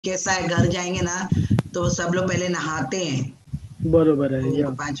कैसा है, घर जाएंगे ना तो सब लोग पहले नहाते हैं, बरोबर है,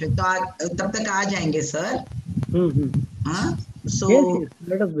 तो 5 बजे तो तब तक आ जाएंगे सर। हाँ, so yes,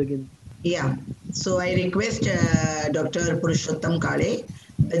 let us begin. Yeah, so I request Dr. Purushottam Kale,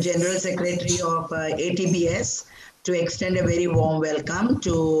 the General Secretary of ATBS, to extend a very warm welcome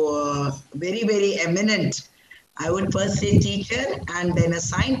to very, very eminent, I would first say teacher and then a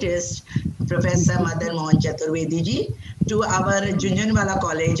scientist, Professor Madan Mohan Chaturvedi ji, to our Junjunwala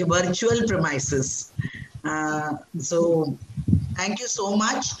College virtual premises. So thank you so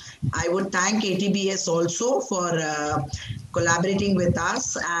much. I would thank ATBS also for collaborating with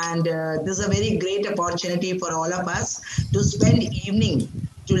us, and this is a very great opportunity for all of us to spend evening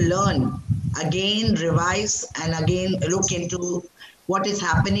to learn, again revise, and again look into what is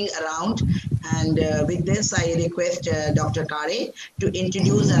happening around. And with this, I request Dr. Kare to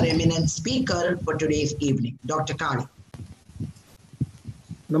introduce our eminent speaker for today's evening. Dr. Kare.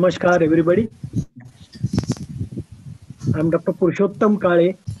 Namaskar, everybody. I'm Dr. Purushottam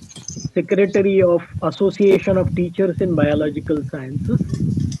Kale, Secretary of Association of Teachers in Biological Sciences,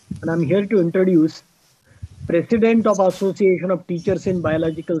 and I'm here to introduce President of Association of Teachers in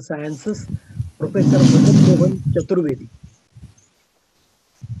Biological Sciences, Professor Madan Mohan Chaturvedi.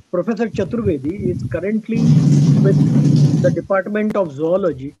 Professor Chaturvedi is currently with the Department of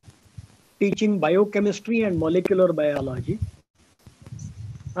Zoology, teaching biochemistry and molecular biology,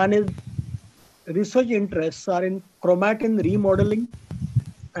 and his research interests are in chromatin remodeling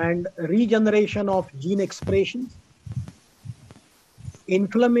and regeneration of gene expressions,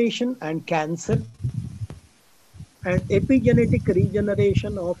 inflammation and cancer, and epigenetic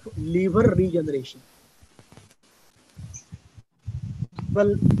regeneration of liver regeneration.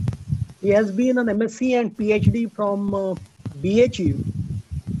 Well, he has been an M.Sc and Ph.D. from BHU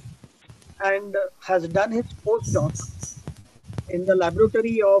and has done his post-doc in the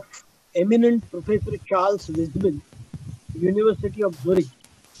laboratory of eminent Professor Charles Weissmann, University of Zurich,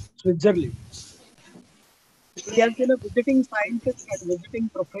 Switzerland. He has been a visiting scientist and visiting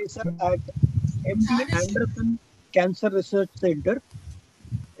professor at M.D. Anderson Cancer Research Center.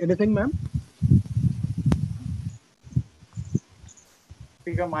 Anything, ma'am?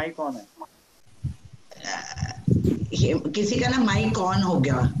 का mic on है, किसी का ना mic on हो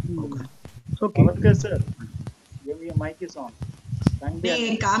गया होगा। Okay sir, ये mic is on. नहीं,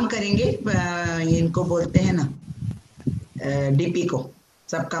 एक काम करेंगे, इनको बोलते हैं ना डीपी को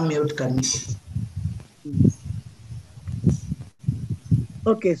सबका म्यूट करने को।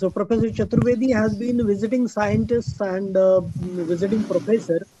 Okay, so Professor Chaturvedi has been visiting scientist and visiting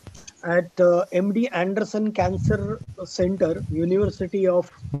professor at M.D. Anderson Cancer Center, University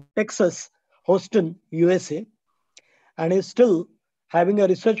of Texas, Houston, USA, and is still having a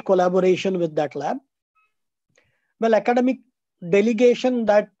research collaboration with that lab. Well, academic delegation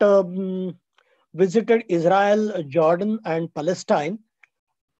that visited Israel, Jordan, and Palestine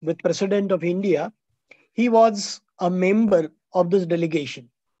with President of India, he was a member of this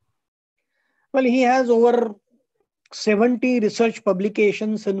delegation. Well, he has over 70 research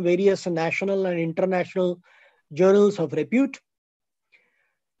publications in various national and international journals of repute.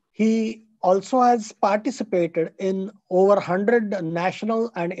 He also has participated in over 100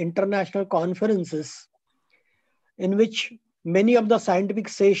 national and international conferences in which many of the scientific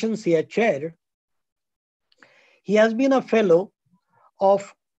sessions he had chaired. He has been a fellow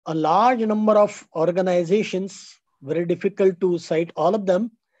of a large number of organizations, very difficult to cite all of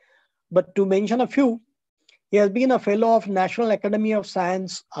them, but to mention a few, he has been a fellow of National Academy of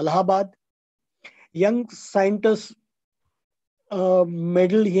Science, Allahabad. Young Scientist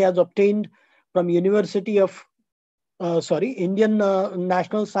medal he has obtained from University of, Indian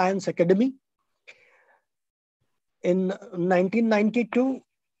National Science Academy. In 1992,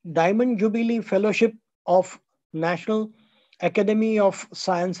 Diamond Jubilee Fellowship of National Academy of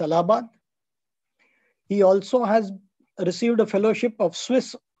Science, Allahabad. He also has received a fellowship of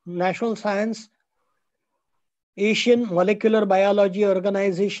Swiss National Science, Asian Molecular Biology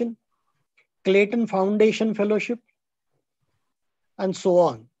Organization, Clayton Foundation Fellowship, and so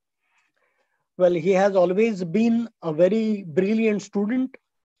on. Well, he has always been a very brilliant student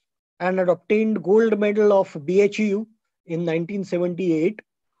and had obtained gold medal of BHU in 1978.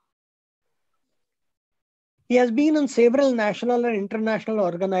 He has been in several national and international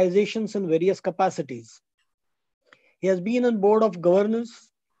organizations in various capacities. He has been on board of governors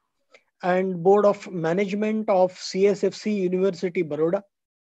and board of management of CSFC University, Baroda,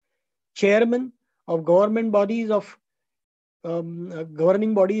 chairman of government bodies of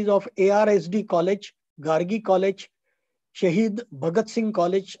governing bodies of ARSD College, Gargi College, Shahid Bhagat Singh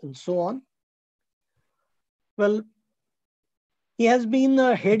College, and so on. Well, He has been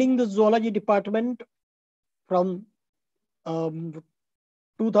heading the zoology department from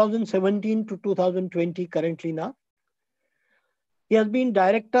 2017 to 2020 currently now. He has been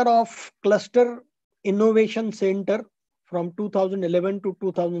director of Cluster Innovation Center from 2011 to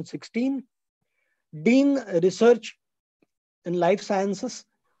 2016, Dean Research in Life Sciences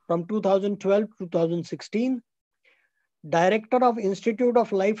from 2012 to 2016, Director of Institute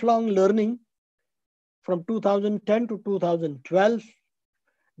of Lifelong Learning from 2010 to 2012,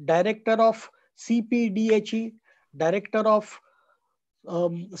 Director of CPDHE, Director of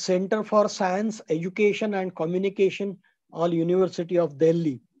Center for Science, Education and Communication, all University of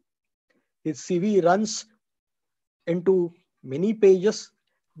Delhi. His CV runs into many pages,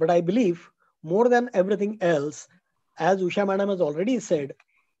 but I believe more than everything else, as Usha Madam has already said,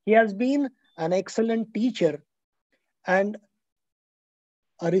 he has been an excellent teacher and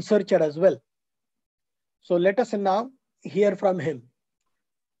a researcher as well. So let us now hear from him.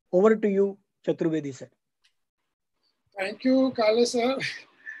 Over to you, Chaturvedi sir. Thank you, Kale sir.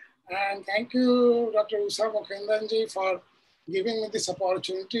 And thank you, Dr. Usha Mukhendanji, for giving me this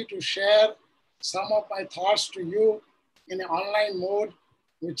opportunity to share some of my thoughts to you in an online mode,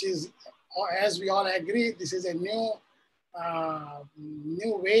 which is, as we all agree, this is a new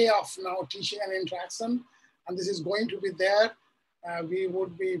way of now teaching and interaction, and this is going to be there. We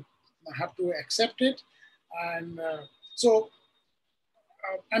would have to accept it. And so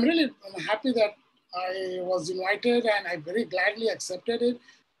I'm really happy that I was invited and I very gladly accepted it.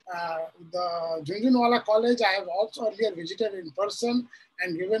 The Jhunjhunwala College, I have also earlier visited in person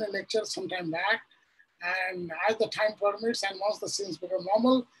and given a lecture some time back. And as the time permits and once the scenes become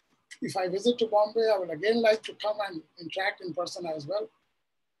normal, if I visit to Bombay, I would again like to come and interact in person as well.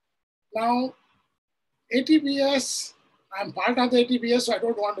 Now, ATBS, I'm part of the ATBS, so I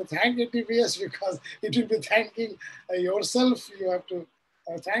don't want to thank ATBS because it will be thanking yourself. You have to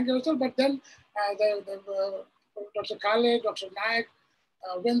thank yourself. But then Dr. Kale, Dr. Naik,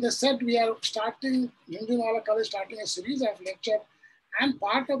 when they said we are starting, Jhunjhunwala College starting a series of lecture and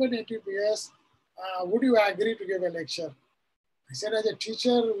part of an ATBS, would you agree to give a lecture? I said, as a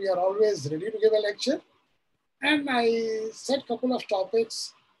teacher, we are always ready to give a lecture. And I said a couple of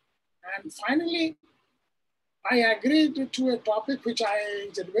topics. And finally, I agreed to a topic which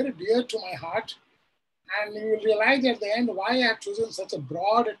is very dear to my heart. And you will realize at the end why I have chosen such a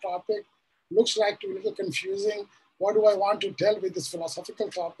broad topic. Looks like to be a little confusing. What do I want to tell with this philosophical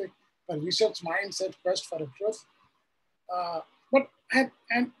topic? A research mindset, quest for a truth.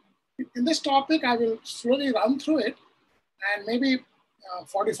 And in this topic, I will slowly run through it. And maybe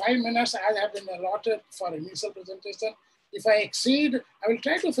 45 minutes as have been allotted for initial presentation. If I exceed, I will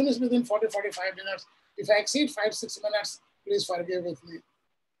try to finish within 40-45 minutes. If I exceed 5-6 minutes, please forgive with me.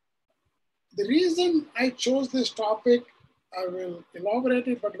 The reason I chose this topic, I will elaborate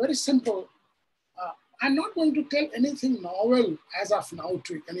it, but very simple. I'm not going to tell anything novel as of now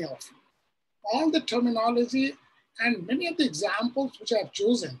to any of you. All the terminology and many of the examples which I have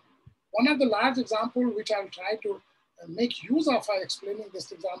chosen, one of the large examples which I will try to make use of by explaining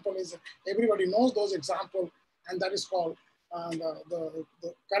this example is everybody knows those examples, and that is called the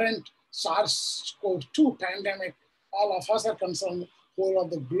current SARS-CoV-2 pandemic. All of us are concerned, whole of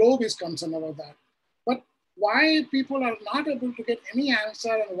the globe is concerned about that. But why people are not able to get any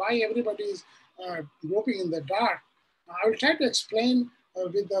answer and why everybody is groping in the dark, I will try to explain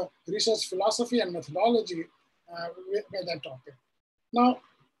with the research philosophy and methodology with that topic. Now,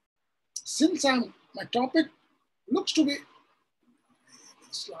 since my topic looks to be,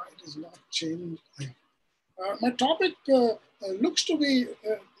 the slide is not changed. My topic looks to be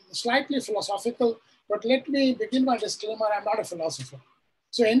slightly philosophical, but let me begin my disclaimer, I'm not a philosopher.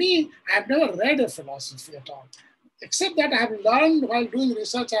 So I have never read a philosophy at all, except that I have learned while doing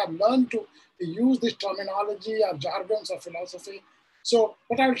research, I have learned to use this terminology or jargons of philosophy. So,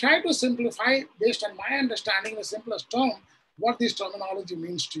 but I will try to simplify based on my understanding, the simplest term, what this terminology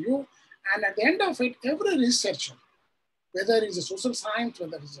means to you. And at the end of it, every researcher, whether it's a social science,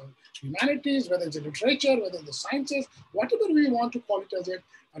 whether it's a humanities, whether it's a literature, whether it's the sciences, whatever we want to call it as it,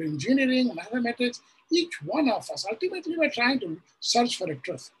 or engineering, mathematics, each one of us, ultimately we're trying to search for a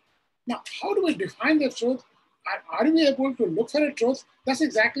truth. Now, how do we define the truth? Are we able to look for a truth? That's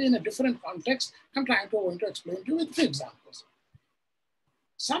exactly in a different context. I'm trying to explain to you with 3 examples.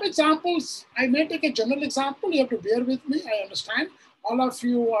 Some examples, I may take a general example, you have to bear with me, I understand. All of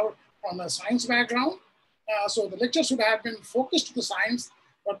you are from a science background. So the lecture should have been focused to the science,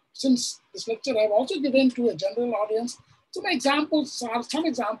 but since this lecture I have also given to a general audience, so some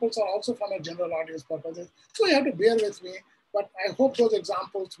examples are also from a general audience purposes. So you have to bear with me, but I hope those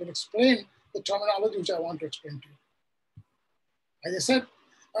examples will explain the terminology which I want to explain to you. As I said,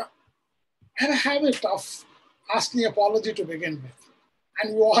 I have a habit of asking apology to begin with.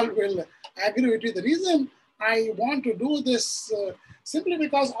 And you all will agree with me. The reason I want to do this simply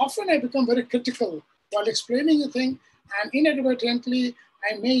because often I become very critical while explaining a thing, and inadvertently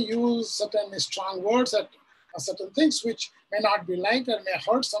I may use certain strong words at certain things which may not be liked and may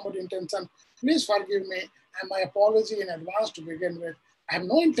hurt somebody's intention. Please forgive me, and my apology in advance to begin with. I have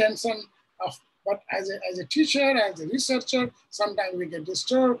no intention of, but as a teacher, as a researcher, sometimes we get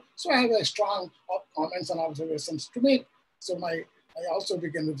disturbed. So I have a strong comments and observations to make. So I also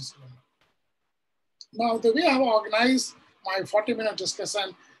begin with this. Now, the way I have organized my 40-minute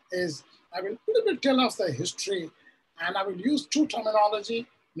discussion is I will a little bit tell of the history, and I will use two terminology.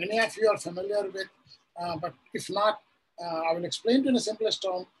 Many of you are familiar with, but if not, I will explain to in the simplest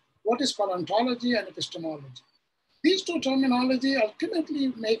term what is called ontology and epistemology. These two terminology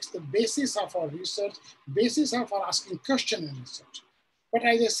ultimately makes the basis of our research, basis of our asking questions in research. But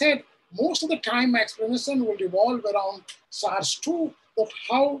as I said, most of the time my explanation will revolve around SARS-2, that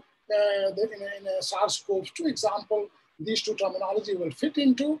how in a SARS-CoV-2 example, these two terminology will fit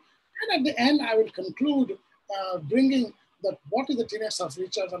into. And at the end, I will conclude bringing that what is the tenets of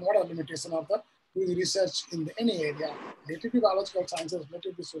research and what are the limitations of the doing research in any area, related to biological sciences,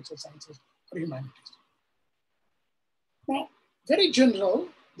 related to social sciences, or humanities. Now, very general,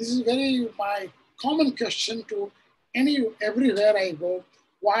 this is my common question to everywhere I go,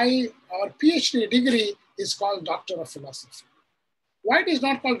 why our PhD degree is called Doctor of Philosophy. Why it is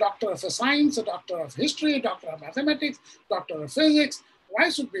not called Doctor of Science, a Doctor of History, Doctor of Mathematics, Doctor of Physics? Why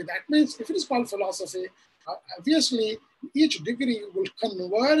should be? That means if it is called philosophy, obviously each degree will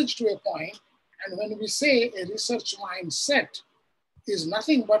converge to a point. And when we say a research mindset is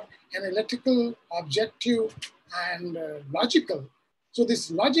nothing but analytical, objective, and logical. So this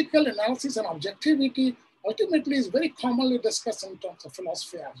logical analysis and objectivity ultimately is very commonly discussed in terms of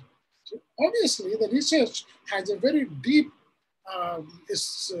philosophy as well. So obviously the research has a very deep,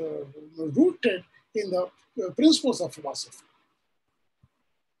 is rooted in the principles of philosophy.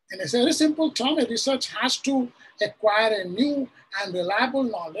 In a very simple term, a research has to acquire a new and reliable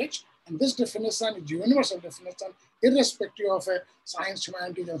knowledge, and this definition is a universal definition, irrespective of a science,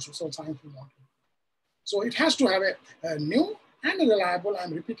 humanities, and social science we want. So it has to have a new and a reliable,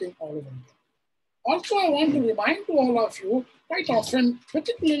 I'm repeating all over again. Also, I want to remind to all of you, quite often,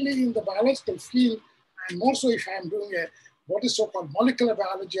 particularly in the biological field, and more so if I'm doing what is so-called molecular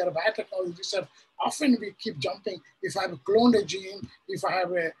biology or biotechnology research, often we keep jumping. If I have cloned a gene, if I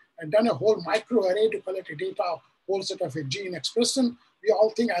have done a whole microarray to collect a data, whole set of a gene expression, we all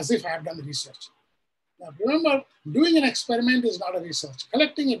think as if I have done the research. Now, remember, doing an experiment is not a research.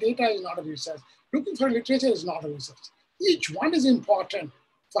 Collecting a data is not a research. Looking for literature is not a research. Each one is important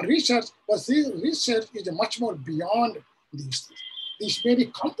for research, but research is much more beyond these things. These may be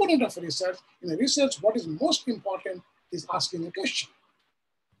component of research. In a research, what is most important is asking a question.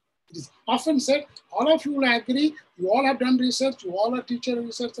 It is often said, all of you will agree, you all have done research, you all are teacher and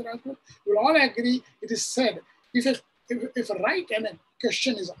researcher as well, you will all agree, it is said, if a right and a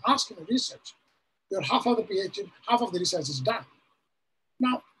question is asked in a research, your half of the PhD, half of the research is done.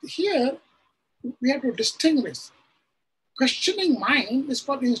 Now, here, we have to distinguish. Questioning mind is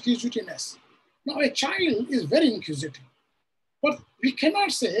called inquisitiveness. Now, a child is very inquisitive, but we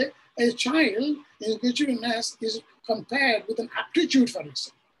cannot say a child inquisitiveness is compared with an aptitude for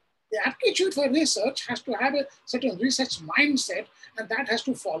research. The aptitude for research has to have a certain research mindset, and that has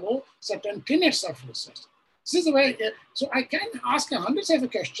to follow certain tenets of research. This is the way, so I can ask hundreds of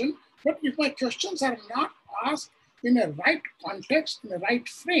questions, but if my questions are not asked in a right context, in a right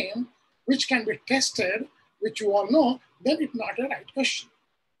frame, which can be tested, which you all know, then it's not a right question.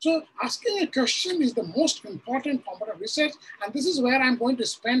 So asking a question is the most important component of research, and this is where I'm going to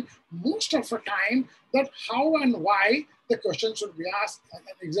spend most of the time, that how and why the question should be asked, and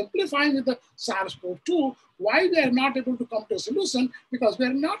exemplifying with the SARS-CoV-2, why we are not able to come to a solution, because we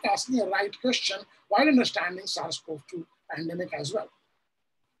are not asking a right question while understanding SARS-CoV-2 pandemic as well.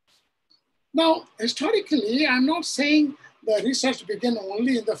 Now, historically, I'm not saying the research began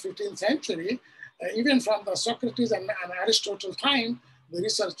only in the 15th century. Even from the Socrates and Aristotle time, the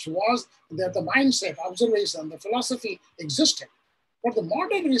research was that the mindset, observation, the philosophy existed. But the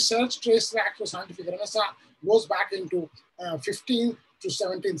modern research traced back to scientific renaissance, goes back into 15th to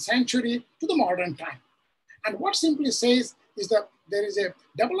 17th century to the modern time. And what simply says is that there is a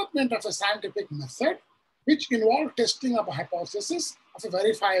development of a scientific method which involves testing of a hypothesis of a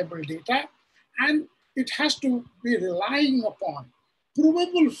verifiable data, and it has to be relying upon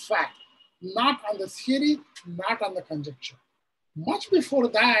provable fact, not on the theory, not on the conjecture. Much before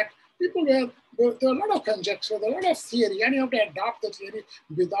that, there were a lot of conjecture, there were a lot of theory, and you have to adopt the theory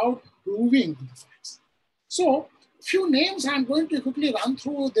without proving the facts. So, few names I'm going to quickly run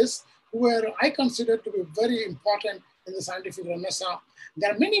through this, where I consider to be very important in the scientific renaissance.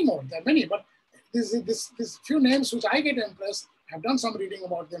 There are many more, there are many, but this few names which I get impressed. I've done some reading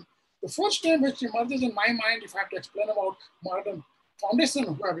about them. The first name which emerges in my mind, if I have to explain about modern foundation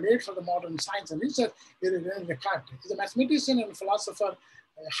who have laid for the modern science and research, is René Descartes. He's a mathematician and philosopher,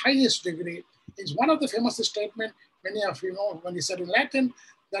 highest degree. It's one of the famous statements many of you know when he said in Latin,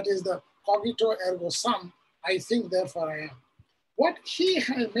 that is the cogito ergo sum, I think therefore I am. What he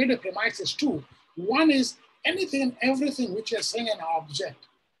has made a premise is two. One is anything and everything which is saying an object,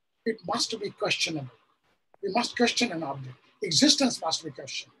 it must be questionable. We must question an object. Existence must be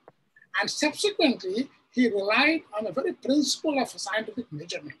questioned. And subsequently, he relied on a very principle of scientific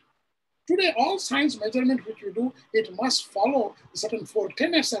measurement. Today, all science measurement which we do, it must follow certain 4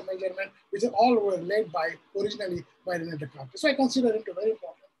 tenets of measurement, which all were laid by originally by René Descartes. So I consider him to be very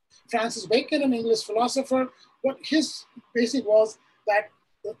important. Francis Bacon, an English philosopher, what his basic was that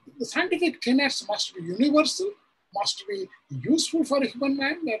the scientific tenets must be universal, must be useful for a human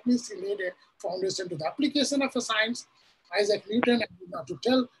man. That means he laid a foundation to the application of a science. Isaac Newton, I do not to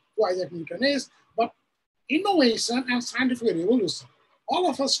tell who Isaac Newton is, but innovation and scientific revolution. All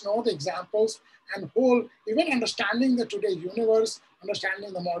of us know the examples and whole, even understanding the today universe,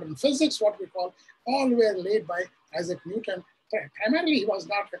 understanding the modern physics, what we call, all were laid by Isaac Newton. Primarily, he was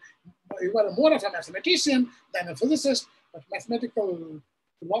more of a mathematician than a physicist, but mathematical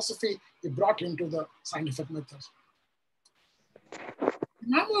philosophy, he brought into the scientific methods.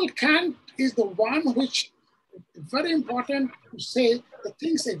 Immanuel Kant is the one which is very important to say that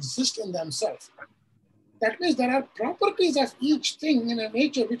things exist in themselves. That means there are properties of each thing in a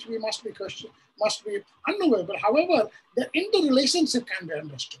nature which we must be unknowable. However, the interrelationship can be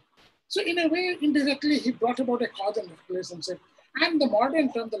understood. So in a way, indirectly, he brought about a cause and relationship. And the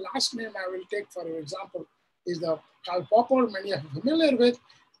modern term, the last name I will take for example, is the Karl Popper, many are familiar with.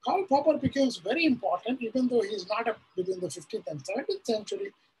 Karl Popper becomes very important, even though he's not within the 15th and 17th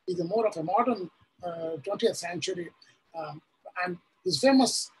century. He's more of a modern 20th century. And his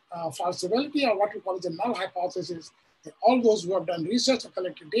famous falsifiability, or what we call the null hypothesis, all those who have done research and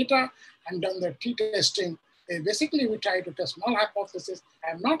collected data and done the t-testing, basically we try to test null hypothesis.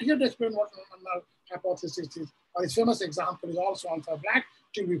 I am not here to explain what null hypothesis is. Or his famous example is also alpha black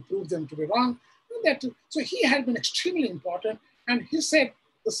till we prove them to be wrong. So he had been extremely important, and he said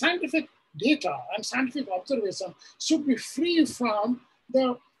the scientific data and scientific observation should be free from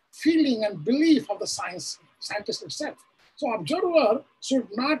the feeling and belief of the scientist itself. So observer should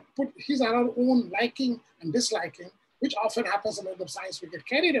not put his or her own liking and disliking, which often happens in the science we get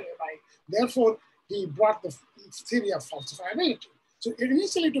carried away by. Therefore, he brought the theory of falsifiability. So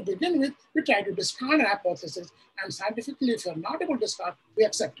initially, to begin with, we try to discard a hypothesis, and scientifically, if you're not able to discard, we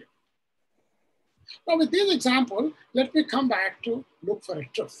accept it. Now, with this example, let me come back to look for a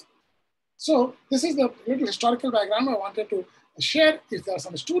truth. So this is the little historical background I wanted to share. If there are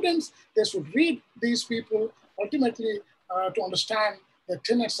some students, they should read these people ultimately to understand the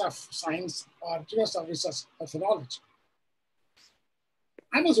tenets of science or tenets of research methodology.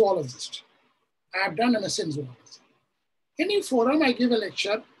 I'm a zoologist. I have done M.Sc in zoology. Any forum I give a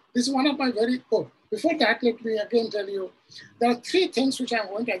lecture, this is one of my before that, let me again tell you, there are 3 things which I'm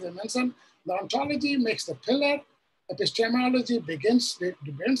going to, as I mentioned. The ontology makes the pillar, epistemology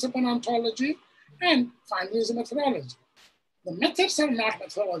depends upon ontology, and finally is the methodology. The methods are not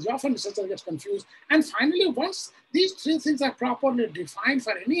methodology. Often researchers get confused. And finally, once these 3 things are properly defined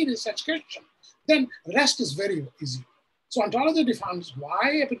for any research question, then rest is very easy. So ontology defines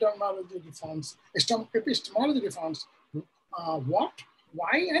why, epistemology defines what,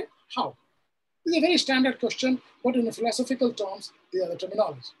 why, and how. This is a very standard question, but in the philosophical terms, they are the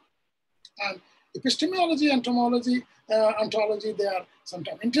terminology. And epistemology and ontology, they are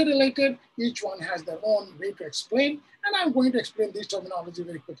sometimes interrelated. Each one has their own way to explain, and I'm going to explain this terminology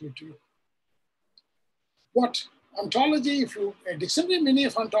very quickly to you. What ontology, a dictionary meaning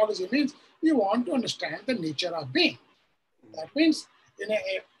of ontology means you want to understand the nature of being. That means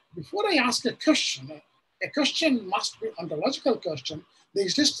before I ask a question must be ontological question, the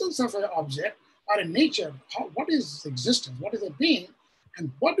existence of an object or a nature, what is existence, what is a being,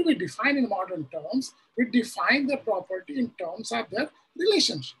 and what do we define in modern terms? We define the property in terms of their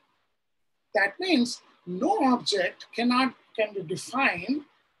relationship. That means no object can be defined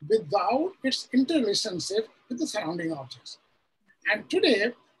without its interrelationship with the surrounding objects. And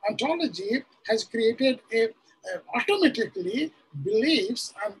today, ontology has created automatically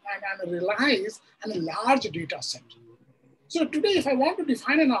believes and relies on a large data set. So today, if I want to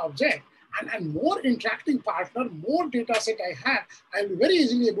define an object and more interacting partner, more data set I have, I will be very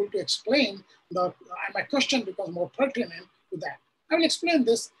easily able to explain my question becomes more pertinent to that. I will explain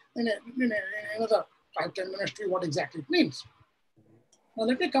this in another 5-10 minutes to you what exactly it means. Now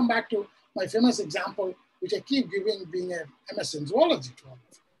let me come back to my famous example, which I keep giving being a M.Sc in zoology to all of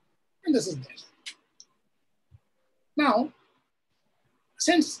you. And this is this. Now,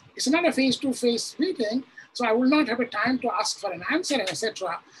 since it's not a face-to-face meeting, so I will not have a time to ask for an answer,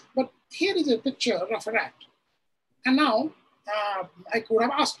 etc. But here is a picture of a rat. And now I could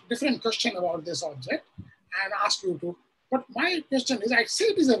have asked a different question about this object and asked you to, but my question is, I say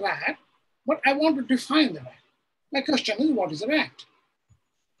it is a rat, but I want to define the rat. My question is, what is a rat?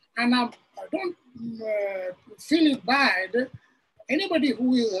 And now I don't feel it bad. Anybody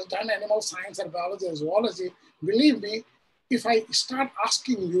who has done animal science or biology or zoology, believe me, if I start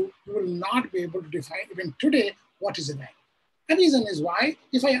asking you, you will not be able to define even today what is a rat. The reason is why,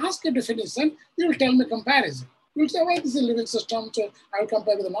 if I ask a definition, you will tell me comparison. You will say, well, this is a living system, so I will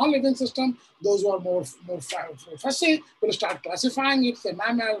compare with a non-living system. Those who are more fussy will start classifying it, say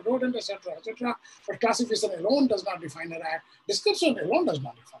mammal, rodent, etc., etc. But classification alone does not define a rat. Description alone does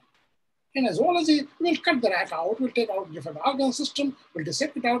not define it. In a zoology, we'll cut the rat out, we'll take out different organ system, we'll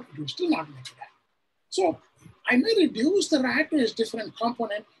dissect it out, it will still not make a rat. So I may reduce the rat to its different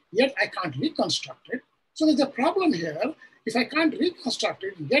component, yet I can't reconstruct it. So there's a problem here. If I can't reconstruct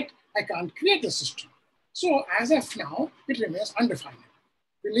it, yet I can't create the system. So as of now, it remains undefined.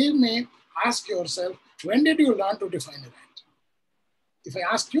 Believe me, ask yourself, when did you learn to define a rat? If I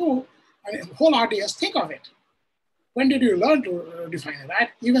ask you, and the whole audience, think of it. When did you learn to define a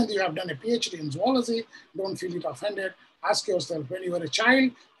rat? Even though you have done a PhD in zoology, don't feel it offended. Ask yourself, when you were a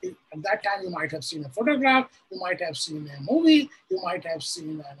child, at that time you might have seen a photograph, you might have seen a movie, you might have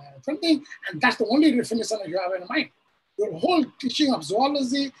seen something, and that's the only definition that you have in mind. Your whole teaching of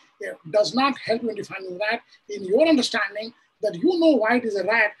zoology does not help you in defining rat. In your understanding, that you know why it is a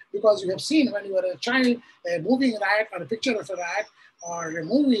rat because you have seen when you were a child a moving rat or a picture of a rat or a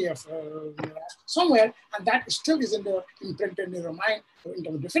movie of a rat somewhere, and that still is imprinted in your mind in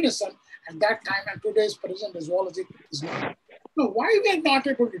terms of definition at that time, and today's present zoology is not. Now, why we are not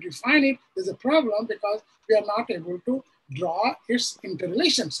able to define it is a problem because we are not able to draw its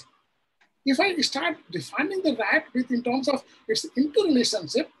interrelationship. If I start defining the rat in terms of its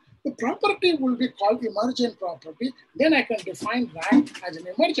interrelationship, the property will be called emergent property. Then I can define rat as an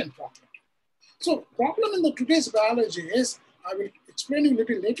emergent property. So problem in the today's biology is, I will explain you a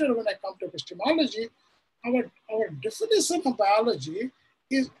little later when I come to epistemology, our definition of biology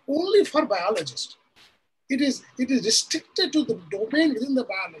is only for biologists. It is restricted to the domain within the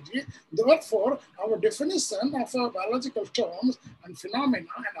biology. Therefore, our definition of our biological terms and phenomena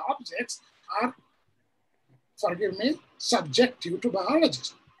and objects are, forgive me, subjective to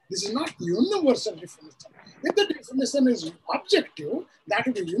biologists. This is not universal definition. If the definition is objective, that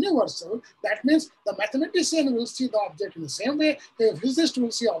will be universal. That means the mathematician will see the object in the same way, a physicist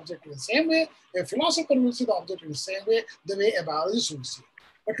will see the object in the same way, a philosopher will see the object in the same way, the way a biologist will see it.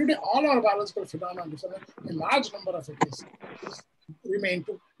 But today, all our biological phenomena, a large number of cases, remain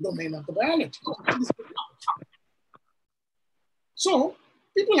to domain of the biology. So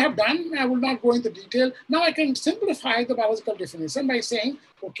people have done, I will not go into detail. Now I can simplify the biological definition by saying,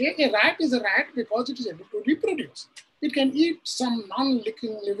 okay, a rat is a rat because it is able to reproduce. It can eat some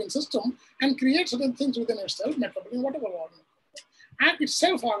non-living system and create certain things within itself, metabolism, whatever, and it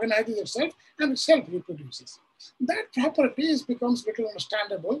self-organizes itself and it self-reproduces. That property becomes little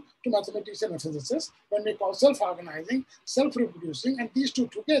understandable to mathematicians and physicists when we call self-organizing, self-reproducing, and these two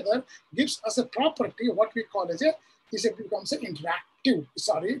together gives us a property, what we call as it becomes an interactive,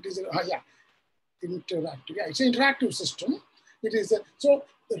 sorry, it is interactive, it's an interactive system. It is so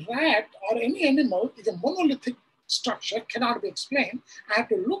the rat or any animal is a monolithic structure, cannot be explained. I have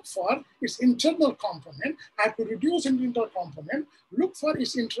to look for its internal component. I have to reduce an internal component, look for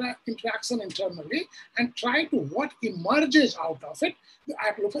its interaction internally, and try to what emerges out of it. I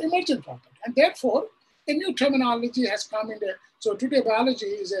have to look for emergent property. And therefore, a new terminology has come in there. So today biology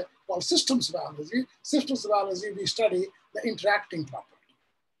is called systems biology. Systems biology, we study the interacting property,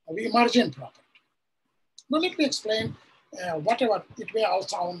 the emergent property. Now let me explain whatever, it may all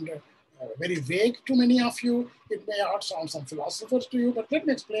sound very vague to many of you. It may all sound some philosophers to you, but let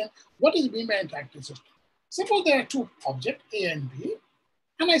me explain what is meant by interactive system. Suppose there are two objects, A and B,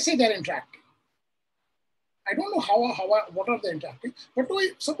 and I say they're interacting. I don't know what are they interacting, but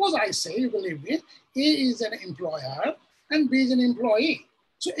suppose I say, you believe me, A is an employer and B is an employee.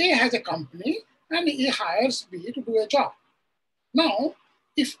 So A has a company and A hires B to do a job. Now,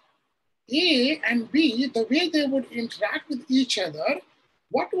 if A and B, the way they would interact with each other,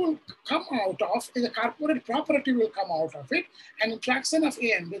 what will come out of is a corporate property will come out of it, an interaction of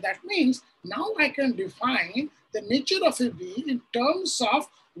A and B. That means now I can define the nature of a B in terms of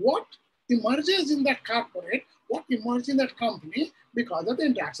what emerges in that corporate, what emerges in that company because of the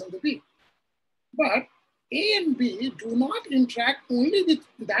interaction of the B. But A and B do not interact only with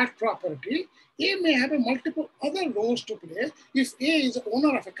that property. A may have a multiple other roles to play. If A is the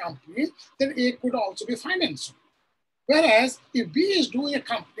owner of a company, then A could also be financed. Whereas if B is doing a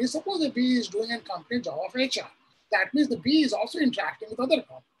company, suppose the B is doing a company job of HR, that means the B is also interacting with other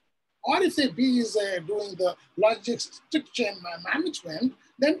companies. Or if the B is doing the logistics chain management,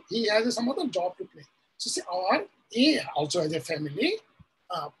 then he has some other job to play. So say, or A also has a family,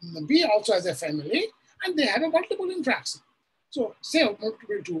 B also has a family, and they have a multiple interaction. So say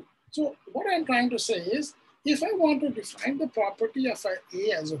multiple two. So what I'm trying to say is, if I want to define the property of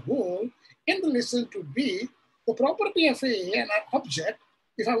A as a whole in relation to B, the property of A and an object,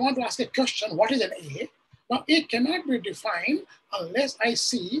 if I want to ask a question, what is an A? Now A cannot be defined unless I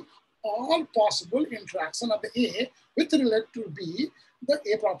see all possible interaction of the A with relate to B. The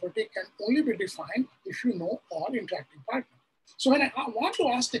A property can only be defined if you know all interacting partners. So when I want to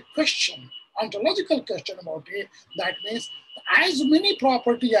ask a question, ontological question about A, that means as many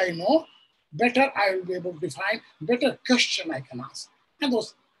property I know, better I will be able to define, better question I can ask. And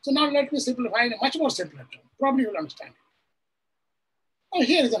those. So now let me simplify in a much more simpler term. Probably you'll understand it. Now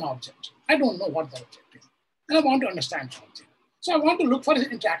here is an object. I don't know what the object is. And I want to understand something. So I want to look for an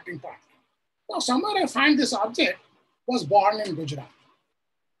interacting partner. Now somewhere I find this object was born in Gujarat.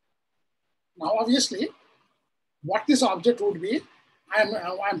 Now obviously, what this object would be,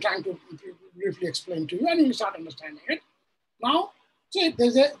 I'm trying to briefly explain to you and you'll start understanding it. Now, so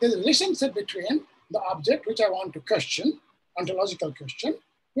there's a relationship between the object which I want to question, ontological question,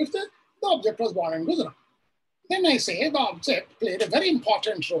 with the object was born in Gujarat. Then I say the object played a very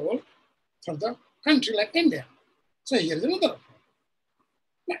important role for the country like India. So here is another approach.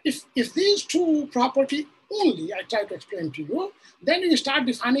 Now, if these two property only I try to explain to you, then you start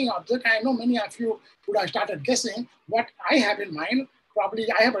defining object. I know many of you would have started guessing what I have in mind.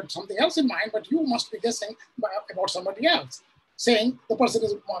 Probably I have something else in mind, but you must be guessing about somebody else. Saying the person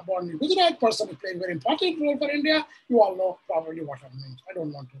is born in Gujarat, person is playing a very important role for India. You all know probably what I mean. I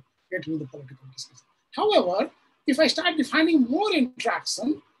don't want to get into the political discussion. However, if I start defining more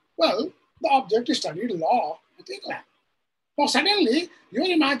interaction, well, the object is studied law with England. Now suddenly, your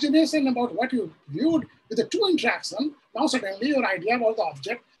imagination about what you viewed with the two interaction, now suddenly your idea about the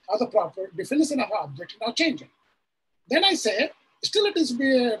object or the proper definition of an object is now changing. Then I say, still it is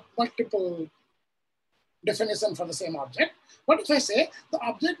be a multiple definition for the same object. But if I say the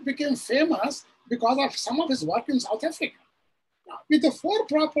object became famous because of some of his work in South Africa. Now, with the four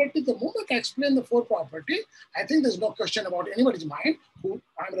property, the moment I explain the four property, I think there's no question about anybody's mind who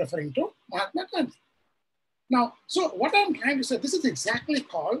I'm referring to, Mahatma Gandhi. Now, so what I'm trying to say, this is exactly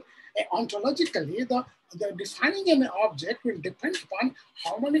called ontologically, the defining an object will depend upon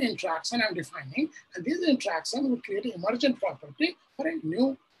how many interactions I'm defining, and these interactions will create an emergent property for a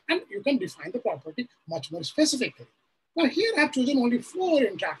new, and you can define the property much more specifically. Now here I've chosen only 4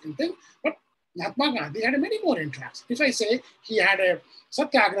 interacting things, but Mahatma Gandhi had many more interactions. If I say he had a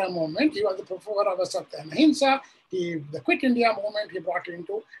Satyagraha movement, he was the promoter of a Satya and Ahimsa, the Quit India movement he brought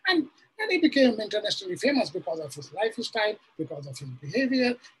into, and he became internationally famous because of his lifestyle, because of his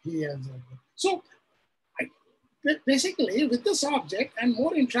behavior. So basically with this object and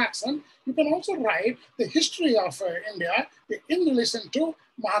more interaction, you can also write the history of India in relation to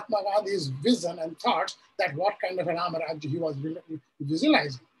Mahatma Gandhi's vision and thoughts that what kind of an Ramaraj he was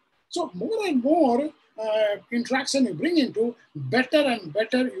visualizing. So more and more interaction you bring into, better and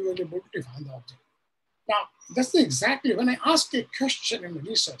better you will be able to define the object. Now, that's exactly when I ask a question in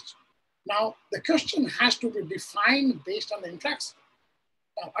research. Now, the question has to be defined based on the interaction.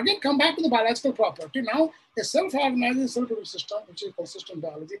 Now, again, come back to the biological property. Now, a self-organizing cell-to-cell system, which is consistent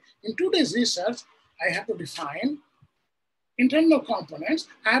biology, in today's research, I have to define internal components.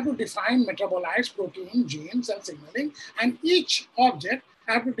 I have to define metabolites, protein, genes, cell signaling, and each object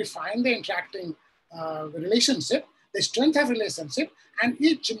I have to define the interacting relationship, the strength of relationship, and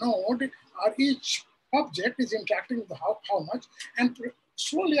each node or each object is interacting with how much, and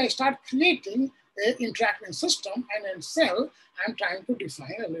slowly I start creating an interacting system, and in cell, I'm trying to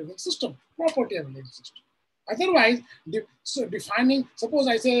define a living system, property of a living system. Otherwise, defining, suppose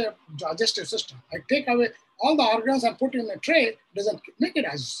I say a digestive system, I take away all the organs and put in a tray, doesn't make it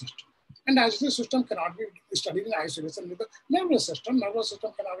as a system. And digestive system cannot be studied in isolation with the nervous system. Nervous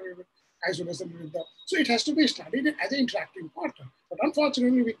system cannot be isolation with the, so it has to be studied as an interacting partner. But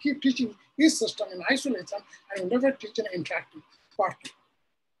unfortunately, we keep teaching this system in isolation and we never teach an interacting partner.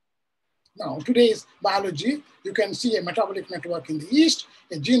 Now, today's biology, you can see a metabolic network in the east,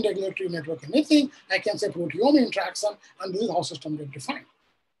 a gene regulatory network in anything. I can say proteome interaction, and this is how systems get defined.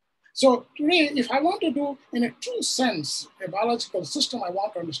 So today, if I want to do, in a true sense, a biological system, I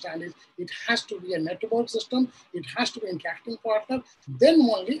want to understand is it has to be a network system, it has to be an interacting partner, then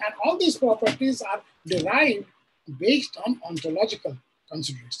only, and all these properties are derived based on ontological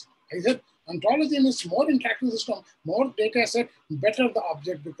consideration. I said ontology means more interacting system, more data set, better the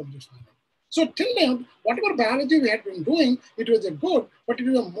object becomes defined. So till now, whatever biology we had been doing, it was a good, but it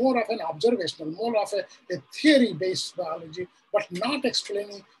was more of an observational, more of a theory-based biology, but not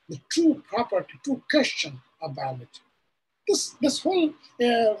explaining the true property, true question of biology. This whole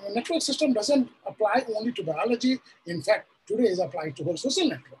network system doesn't apply only to biology. In fact, today is applied to whole social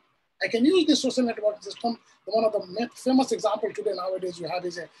network. I can use this social network system. One of the famous examples today nowadays you have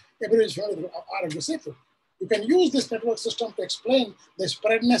is a Epigenetic RJC. You can use this network system to explain the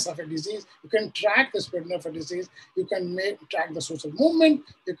spreadness of a disease. You can track the spreadness of a disease. You can track the social movement.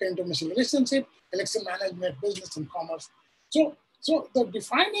 You can international relationship, election management, business and commerce. So the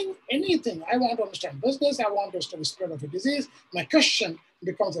defining anything, I want to understand business, I want to study spread of a disease. My question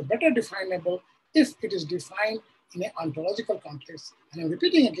becomes a better definable if it is defined in an ontological context. And I'm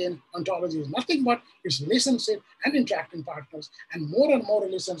repeating again, ontology is nothing but its relationship and interacting partners, and more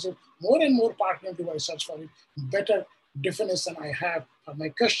relationship, more and more partner do I search for it, better definition I have for my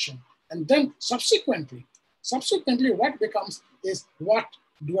question. And then subsequently what becomes is, what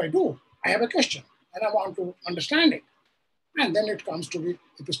do? I have a question and I want to understand it. And then it comes to the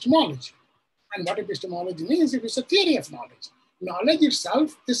epistemology. And what epistemology means, it is a theory of knowledge. Knowledge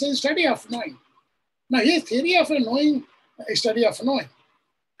itself is a study of knowing. Now, here, theory of knowing, a study of knowing.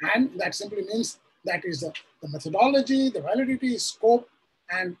 And that simply means that is the methodology, the validity, scope,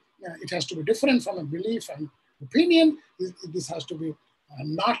 and it has to be different from a belief and opinion. This has to be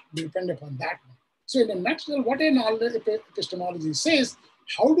not dependent upon that one. So in a nutshell, what a knowledge epistemology says,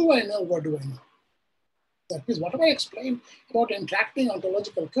 how do I know, what do I know? That means whatever I explained about interacting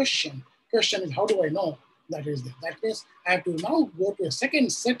ontological question is how do I know that is there. That means I have to now go to a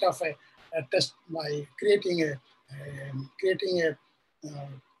second set of a test by creating a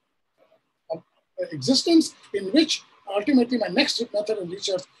existence in which ultimately my next method of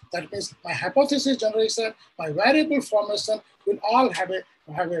research, that means my hypothesis generation, my variable formation will all have a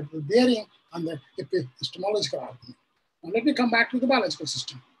bearing on the epistemological argument. Now let me come back to the biological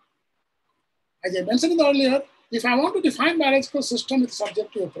system. As I mentioned earlier, if I want to define biological system with a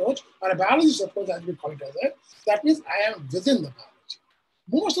subjective approach or a biologist approach, as we call it as that means I am within the biology.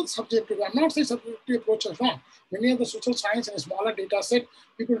 Most of the subjective, I'm not saying subjective approach is wrong. Many of the social science in a smaller data set,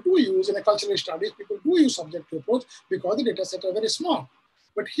 people do use in a cultural studies, people do use subjective approach because the data set are very small.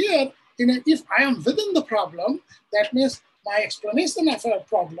 But here, if I am within the problem, that means my explanation of a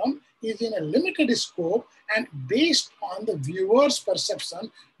problem is in a limited scope and based on the viewer's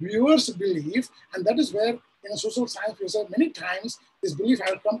perception, viewer's belief, and that is where in a social science research, many times this belief, I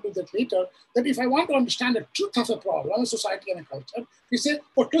will come to that later, that if I want to understand the truth of a problem, a society and a culture, we say,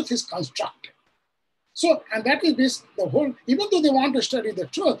 oh, truth is constructed. So, and that is this, the whole, even though they want to study the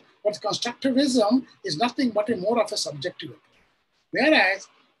truth, but constructivism is nothing but a more of a subjective approach. Whereas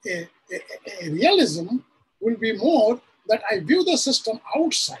a realism will be more that I view the system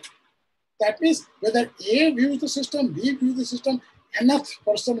outside. That means whether A views the system, B views the system, another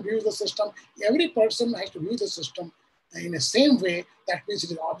person views the system, every person has to view the system in the same way. That means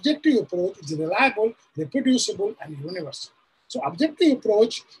it is an objective approach, it is reliable, reproducible, and universal. So objective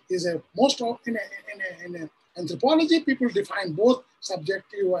approach is a most of, in anthropology, people define both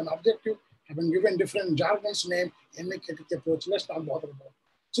subjective and objective, having given different jargons name, Epigenetic approach, let's not bother about it.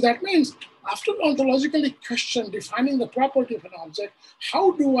 So that means after ontologically question defining the property of an object,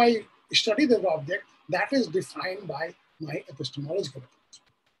 how do I study the object? That is defined by my epistemological approach.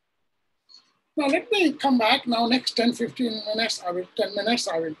 Now let me come back now next 10-15 minutes, I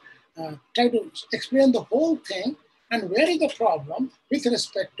will try to explain the whole thing and where is the problem with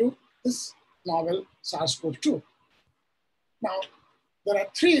respect to this novel SARS-CoV-2. Now, there are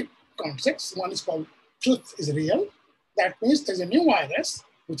three concepts. One is called truth is real. That means there's a new virus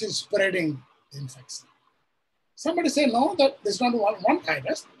which is spreading the infection. Somebody say, no, that there's not one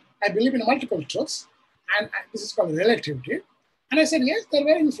virus. I believe in multiple truths, and this is called relativity. And I said, yes, there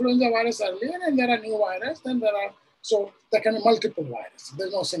were influenza virus earlier, and there are new viruses, then so there can be multiple viruses.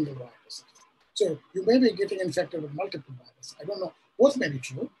 There's no single virus. So you may be getting infected with multiple viruses. I don't know, both may be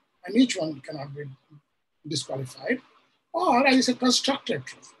true. and each one cannot be disqualified, or as a constructed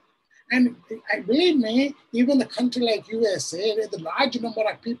truth. And I believe me, even a country like USA, where the large number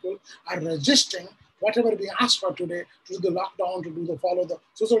of people are resisting whatever we ask for today, to do the lockdown, to do the follow the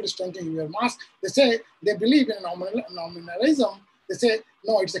social distancing, wear mask, they say they believe in nominalism. They say,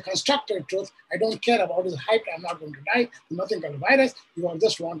 no, it's a constructed truth. I don't care about this hype. I'm not going to die. There's nothing called a virus. You all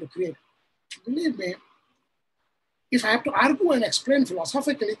just want to create. Believe me, if I have to argue and explain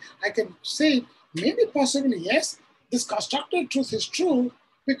philosophically, I can say maybe possibly yes, this constructed truth is true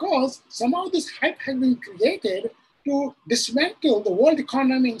because somehow this hype has been created to dismantle the world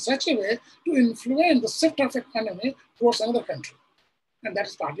economy in such a way to influence the shift of economy towards another country. And that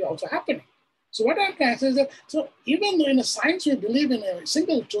is partly also happening. So what I'm trying to say is that, so even though in a science we believe in a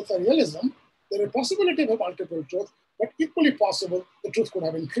single truth or realism, there is a possibility of a multiple truth, but equally possible the truth could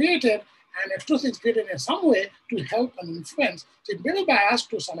have been created, and a truth is created in some way to help and influence. So it may be biased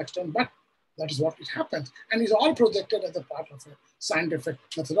to some extent, but that is what it happens. And it's all projected as a part of a scientific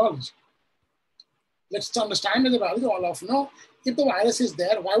methodology. Let's understand the biology. All of you know, if the virus is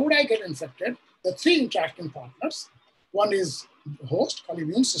there, why would I get infected? There are three interacting partners. One is the host, called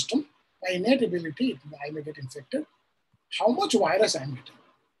immune system. My innate ability, I may get infected. How much virus I'm getting?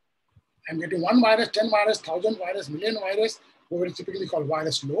 I'm getting 1 virus, 10 virus, 1,000 virus, million virus, what is typically called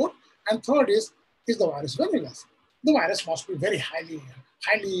virus load. And third is the virus virulence? The virus must be very highly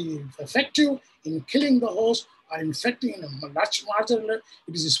effective in killing the host or infecting in a much larger level.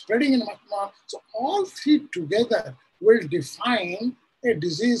 It is spreading in a much more. So all three together will define a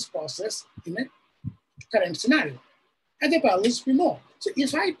disease process in a current scenario. As a biologist, we know. So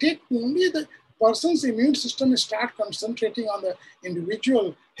if I take only the person's immune system and start concentrating on the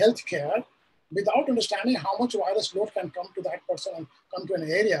individual health care without understanding how much virus load can come to that person and come to an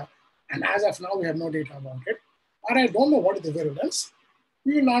area, and as of now, we have no data about it, or I don't know what is the virulence,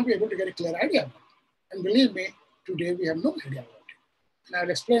 we will not be able to get a clear idea about it. And believe me, today we have no idea about it. And I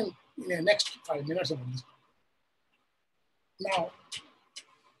will explain in the next 5 minutes about this. Now,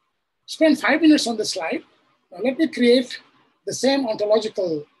 spend 5 minutes on this slide. Now let me create the same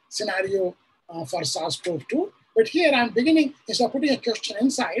ontological scenario for SARS-CoV-2. But here I'm beginning, instead of putting a question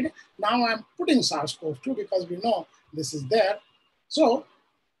inside, now I'm putting SARS-CoV-2 because we know this is there. So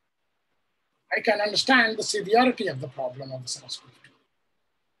I can understand the severity of the problem of the SARS-CoV-2.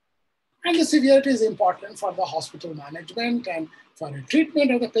 And the severity is important for the hospital management and for the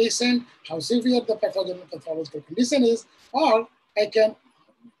treatment of the patient, how severe the pathological condition is, or I can,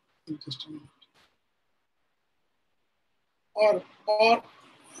 just a minute. Or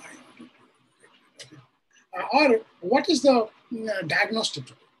what is the diagnostic?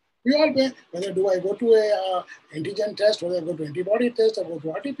 We all, whether do I go to a antigen test, whether I go to antibody test, or go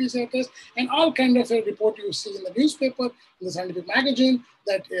to RT-PCR test, and all kind of a report you see in the newspaper, in the scientific magazine,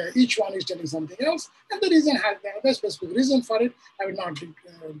 that each one is telling something else. And the reason has the specific reason for it. I will not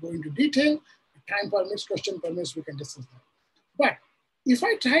go into detail. Time permits, question permits, we can discuss that. But if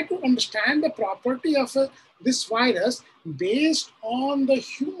I try to understand the property of this virus based on the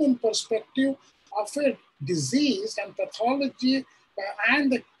human perspective of a disease and pathology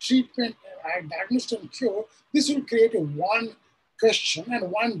and the treatment, diagnosis and cure, this will create a one question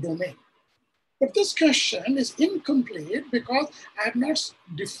and one domain. But this question is incomplete because I have not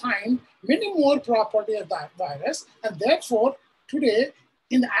defined many more properties of that virus, and therefore today,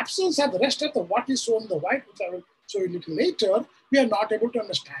 in the absence of the rest of the what is shown in the white, which I will show you a little later, we are not able to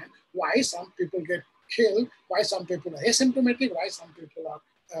understand why some people get killed, why some people are asymptomatic, why some people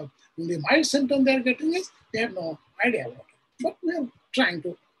are only mild symptom they are getting is, we have no idea about it. But we are trying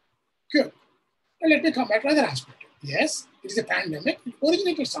to cure. Now let me come back to another aspect. Yes, it is a pandemic. It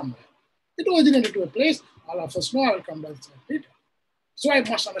originated somewhere. It originated to a place. All of us know. I will come back to that later. So I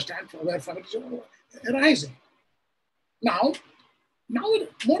must understand where from it is arising. Now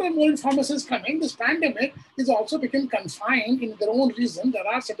more and more information is coming. This pandemic is also become confined in their own reason. There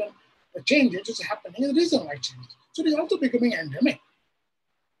are certain changes which are happening in the reason why changes. So it is also becoming endemic.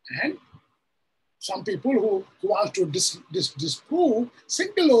 And some people who want to disprove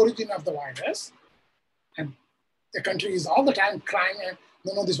single origin of the virus, and the country is all the time crying, and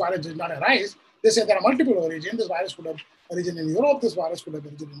no, this virus did not arise. They say there are multiple origins. This virus could have origin in Europe. This virus could have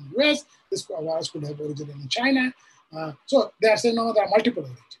origin in the US. This virus could have origin in China. So they are saying, no, there are multiple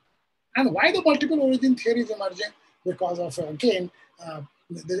origins. And why the multiple origin theory is emerging? Because of, again,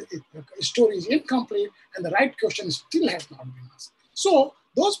 the story is incomplete and the right question still has not been asked. So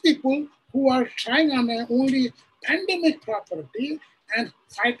those people who are trying on only pandemic property and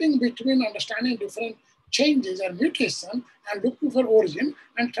fighting between understanding different changes and mutation and looking for origin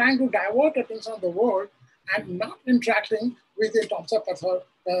and trying to divert attention of the world and not interacting with in terms of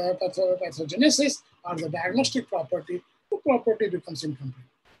pathogenesis or the diagnostic property, the property becomes incomplete.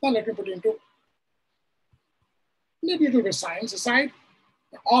 Now let me put into maybe a little bit science aside.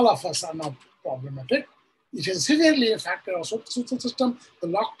 All of us are not problematic. It has severely affected our social system, the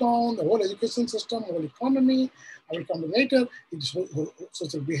lockdown, the whole education system, the whole economy. I will come to later. It's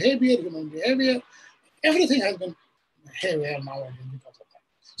social behavior, human behavior. Everything has been haywire nowadays because of that.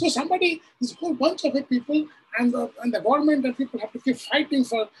 So somebody, this whole bunch of people and the government and people have to keep fighting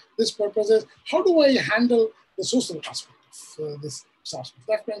for this purposes. How do I handle the social aspect of this aspect?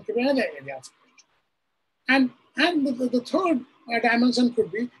 That's going to be another area of question. And the third dimension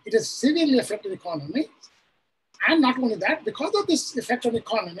could be it has severely affected the economy. And not only that, because of this effect on the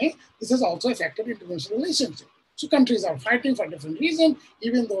economy, this has also affected international relations. So countries are fighting for different reasons,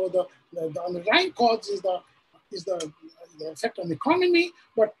 even though the underlying cause is the effect on the economy,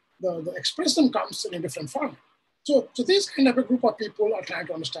 but the expression comes in a different form. So this kind of a group of people are trying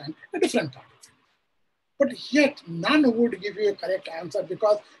to understand a different type of thing. But yet none would give you a correct answer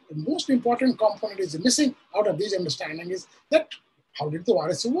because the most important component is missing out of this understanding is that how did the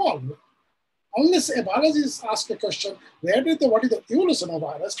virus evolve? Unless a biologist asks a question, what is the evolution of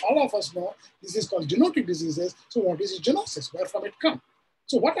virus? All of us know this is called genetic diseases. So what is genesis? Where from it come?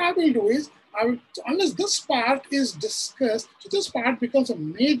 So what I will do is, unless this part is discussed, so this part becomes a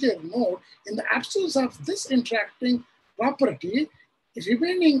major node in the absence of this interacting property,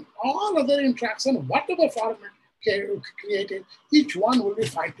 remaining all other interaction, whatever format created, each one will be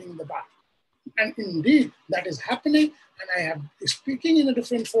fighting in the battle. And indeed, that is happening. And I am speaking in a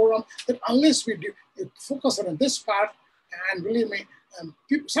different forum that unless we focus on this part, and believe me,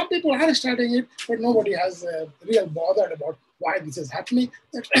 some people are studying it, but nobody has real bothered about why this is happening.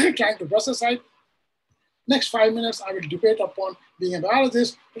 They're trying to brush aside. Next 5 minutes, I will debate upon being a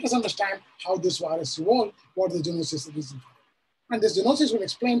biologist. Let us understand how this virus evolved, what the genesis is. And this genesis will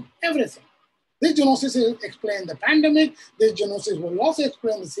explain everything. This genesis will explain the pandemic. This genesis will also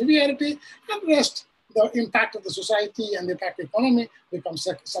explain the severity, and the rest, the impact of the society and the impact of the economy becomes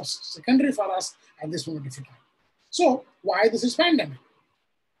secondary for us at this moment of time. So why this is pandemic?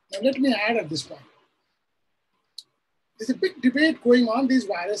 Now let me add at this point. There's a big debate going on. These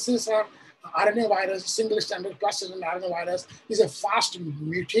viruses are RNA virus, single stranded plasmid RNA virus is a fast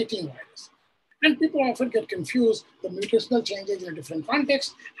mutating virus. And people often get confused the mutational changes in a different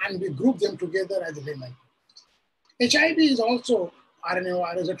context, and we group them together as a layman. HIV is also RNA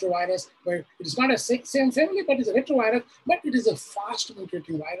virus, retrovirus, but it is not a same family, but it's a retrovirus, but it is a fast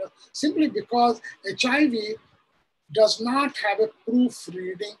mutating virus simply because HIV does not have a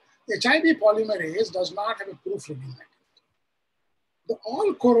proofreading. HIV polymerase does not have a proofreading mechanism.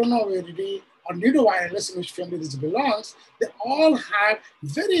 All coronavirus or nidovirus, in which family this belongs, they all have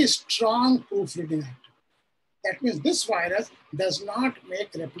very strong proofreading activity. That means this virus does not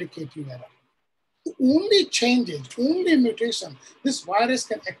make replicative error. The only changes, only mutation this virus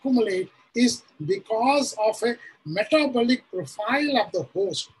can accumulate is because of a metabolic profile of the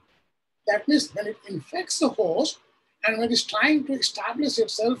host. That means when it infects the host and when it's trying to establish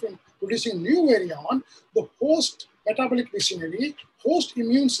itself in producing new virion, the host metabolic machinery, host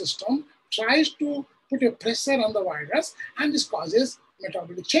immune system tries to put a pressure on the virus, and this causes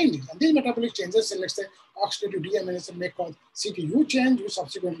metabolic changes. And these metabolic changes, let's say oxidative deamination may cause CTU change, which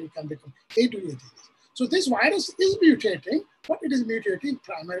subsequently can become A2A changes. So this virus is mutating, but it is mutating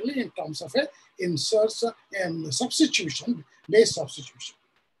primarily in terms of a insertion and substitution, base substitution.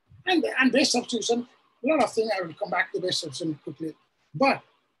 And base substitution, a lot of things, I will come back to base substitution quickly, but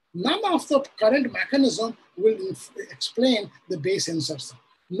none of the current mechanism will explain the base insertion.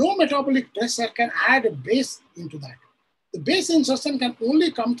 No metabolic pressure can add a base into that. The base insertion can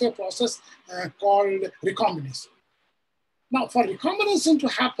only come to a process called recombination. Now, for recombination to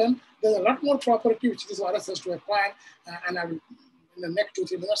happen, there's a lot more property which this virus has to acquire, and I will, in the next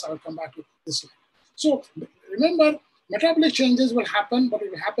 2-3 minutes, I will come back to this slide. So remember, metabolic changes will happen, but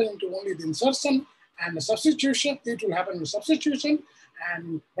it will happen into only the insertion and the substitution. It will happen with substitution,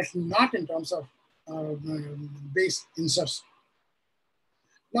 but not in terms of base insertion.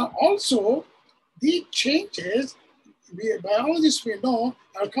 Now, also, these changes, biologists we know,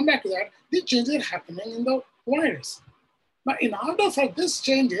 I'll come back to that, these changes are happening in the virus. But in order for these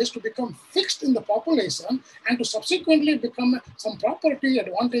changes to become fixed in the population and to subsequently become some property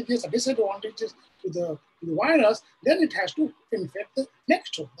advantages or disadvantages to the virus, then it has to infect the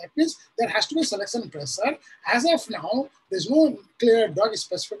next one. That means there has to be selection pressure. As of now, there's no clear drug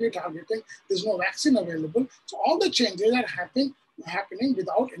specifically targeting, there's no vaccine available. So all the changes are happening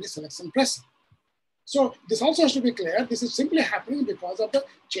without any selection pressure. So this also has to be clear. This is simply happening because of the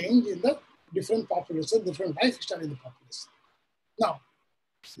change in the different population, different lifestyle in the population. Now,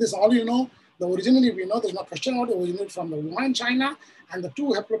 This all you know. Originally, we know there's no question about it, originated from the Wuhan, China, and the two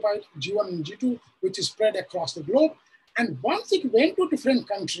haplotypes G1 and G2, which is spread across the globe. And once it went to different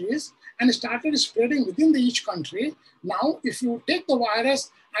countries and started spreading within each country, now if you take the virus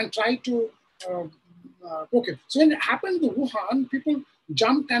and try to, okay, so when it happened to Wuhan, people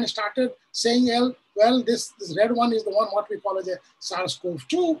jumped and started saying, well, this red one is the one what we call as a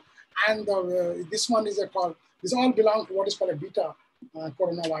SARS-CoV-2, and this one is called, this all belong to what is called a beta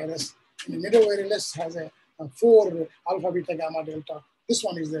coronavirus. And the nidovirus has a 4 alpha, beta, gamma, delta. This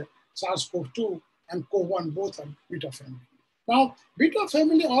one is the SARS-CoV-2 and CoV-1, both are beta family. Now, beta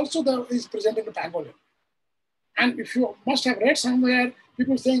family also is present in the pangolin. And if you must have read somewhere,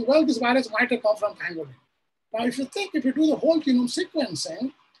 people saying, well, this virus might have come from pangolin. Now, if you do the whole genome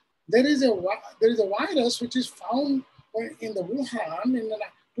sequencing, there is a virus which is found in the Wuhan in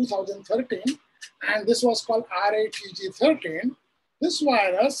 2013, and this was called RATG13. This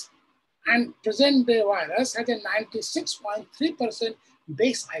virus and present day virus has a 96.3%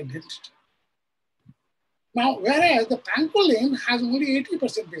 base identity. Now, whereas the pangolin has only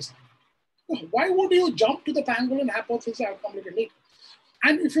 80% base identity. Why would you jump to the pangolin hypothesis? I'll come a little later.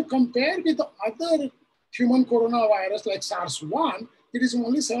 And if you compare with the other human coronavirus like SARS-1, it is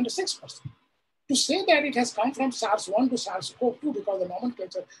only 76%. To say that it has come from SARS-1 to SARS-CoV-2 because the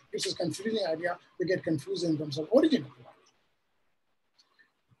nomenclature, which is confusing idea, we get confused in terms of origin of the virus.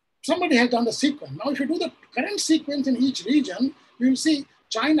 Somebody has done the sequence. Now, if you do the current sequence in each region, you will see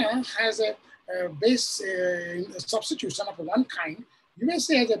China has a base substitution of one kind.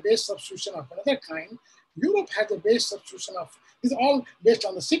 USA has a base substitution of another kind. Europe has a base substitution of, these are all based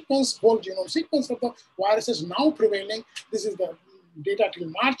on the sequence, whole genome sequence of the viruses now prevailing. This is the data till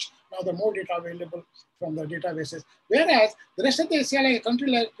March. Now the more data available from the databases. Whereas the rest of the Asia, like a country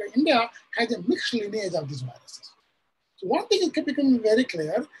like India, has a mixed lineage of these viruses. So one thing is becoming very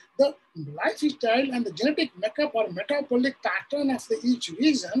clear, the lifestyle and the genetic makeup or metabolic pattern of each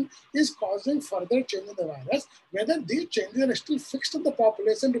region is causing further change in the virus. Whether these changes are still fixed in the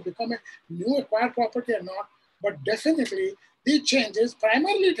population to become a new acquired property or not, but definitely these changes,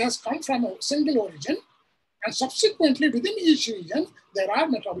 primarily it has come from a single origin, and subsequently within each region, there are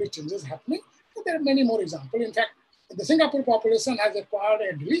metabolic changes happening. And there are many more examples. In fact, the Singapore population has acquired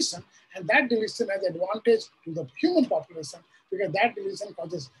a deletion, and that deletion has advantage to the human population because that deletion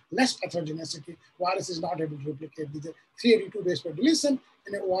causes less pathogenicity. Virus is not able to replicate. There's a 382 base pair deletion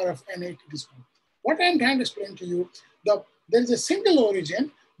in an OR of N8 it is called. What I'm trying to explain to you, there is a single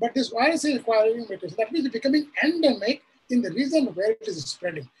origin, but this virus is acquiring mutation. That means it's becoming endemic in the region where it is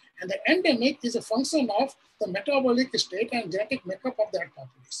spreading. And the endemic is a function of the metabolic state and genetic makeup of that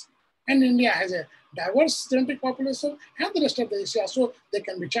population. And India has a diverse genetic population and the rest of the Asia. So they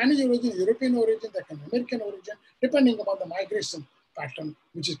can be Chinese origin, European origin, they can be American origin, depending upon the migration pattern,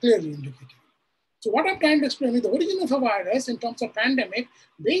 which is clearly indicated. So what I'm trying to explain is the origin of a virus in terms of pandemic,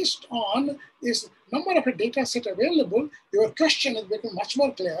 based on this number of a data set available, your question is becoming much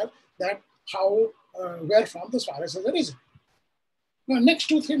more clear that how, where from this virus has arisen. Now, next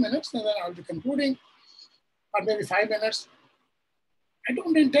 2-3 minutes, and then I'll be concluding, or maybe 5 minutes. I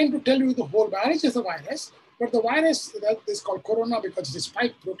don't intend to tell you the whole biology of the virus, but the virus that is called corona because it's a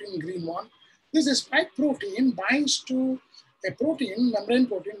spike protein, green one. This spike protein binds to a protein, membrane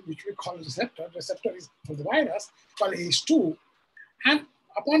protein, which we call receptor. Receptor is for the virus, called ACE2. And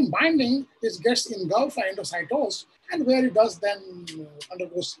upon binding, it gets engulfed by endocytose, and where it does then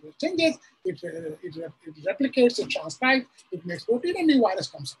undergoes changes, it replicates, it transcribes, it makes protein, and new virus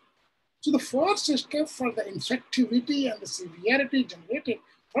comes out. So the first step for the infectivity and the severity generated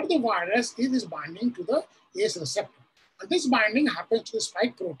for the virus is this binding to the ACE receptor. And this binding happens to the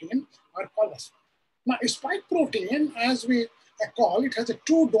spike protein or called S1. Now, a spike protein, as we call it, has a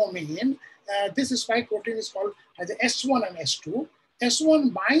two domain. This spike protein is called as a S1 and S2.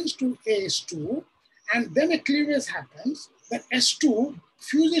 S1 binds to ACE2, and then a cleavage happens. Then S2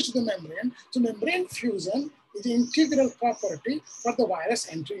 fuses to the membrane. So membrane fusion is an integral property for the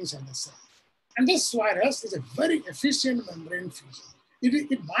virus entering inside the cell. And this virus is a very efficient membrane fusion.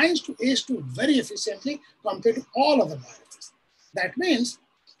 It binds to ACE2 very efficiently compared to all other viruses. That means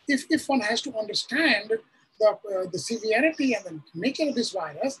if one has to understand the severity and the nature of this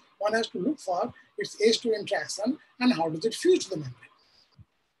virus, one has to look for its ACE2 interaction and how does it fuse to the membrane.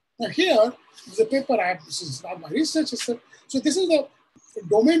 Now here is a paper this is not my research. So this is the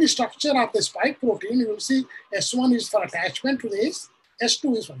domain structure of the spike protein. You will see S1 is for attachment to the ACE,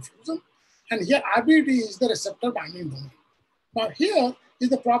 S2 is for fusion, and here RBD is the receptor binding domain. Now here is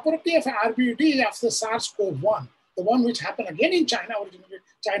the property of RBD of the SARS-CoV-1, the one which happened again in China, originally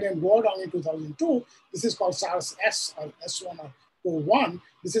China and Wuhan in 2002. This is called SARS-S or S1 or CoV1,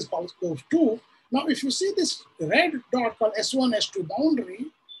 this is called CoV2. Now, if you see this red dot called S1, S2 boundary,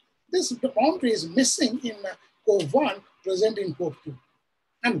 this boundary is missing in CoV1, present in CoV2.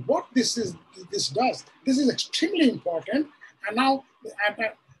 And what this does, this is extremely important. And now,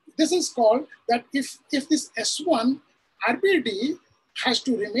 this is called that if this S1 RBD has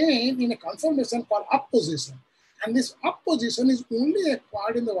to remain in a conformation called up position. And this up position is only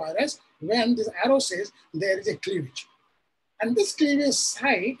acquired in the virus when this arrow says there is a cleavage. And this cleavage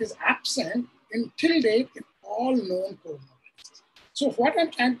site is absent until date in all known coronaviruses. So what I'm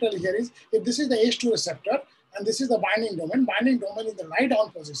trying to tell you here is, if this is the H2 receptor, and this is the binding domain in the lie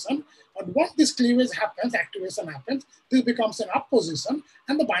down position, and once this cleavage happens, activation happens, this becomes an up position,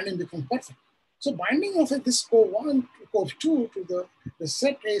 and the binding becomes perfect. So binding of this CoV1 to CoV2 to the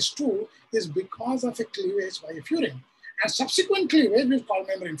receptor H2 is because of a cleavage by a furin. And subsequent cleavage we call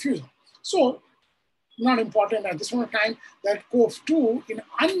membrane fusion. So not important at this point of time that CoV2 in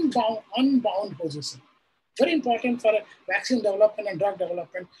unbound position. Very important for vaccine development and drug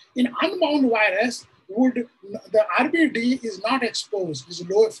development. In unbound virus, the RBD is not exposed, is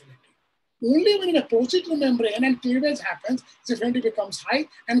low affinity. Only when it approaches the membrane and cleavage happens, its affinity becomes high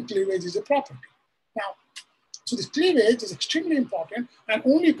and cleavage is a property. Now, so this cleavage is extremely important and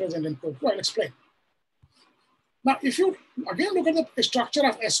only present in CoV2. I'll explain. Now, if you again look at the structure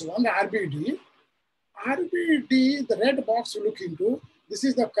of S1, the RBD, the red box you look into, this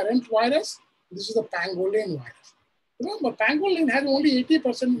is the current virus, this is the pangolin virus. Remember, pangolin has only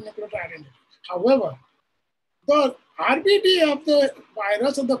 80% nucleotide identity. However, the RBD of the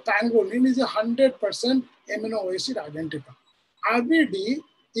virus of the pangolin is 100% amino acid identical. RBD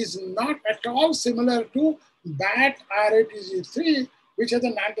is not at all similar to bat RATG3, which has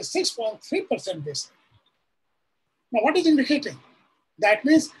a 96.3% base. Now, what is indicating? That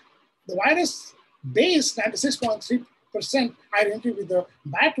means the virus base 96.3% identity with the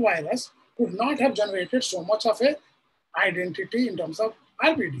bat virus could not have generated so much of a identity in terms of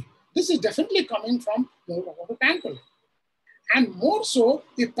RBD. This is definitely coming from more of the pangolin. And more so,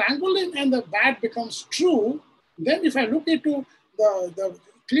 if pangolin and the bat becomes true, then if I look into the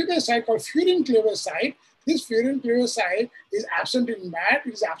cleavage site called furin cleavage site, this furin cleavage site is absent in bat,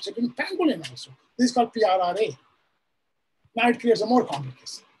 it is absent in pangolin also. This is called PRRA. Now it creates a more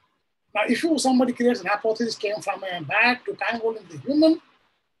complication. Now, if somebody creates an hypothesis came from a bat to pangolin to human,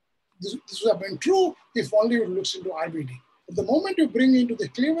 this would have been true if only it looks into RBD. But the moment you bring into the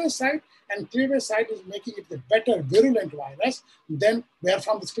cleavage site, and cleavage site is making it the better virulent virus, then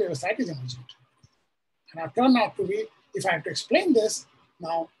wherefrom this cleavage site is emerging. And it turned out to be, if I have to explain this,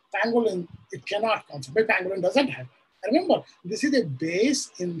 now pangolin, it cannot come from, but pangolin doesn't have it. Remember, this is a base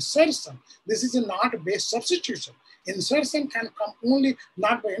insertion. This is not a base substitution. Insertion can come only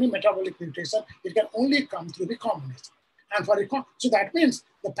not by any metabolic mutation. It can only come through recombination. And so that means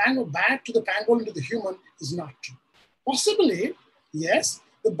the bat to the pangolin to the human is not true. Possibly, yes,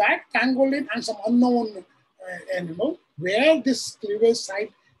 the bat, pangolin, and some unknown animal where this cleavage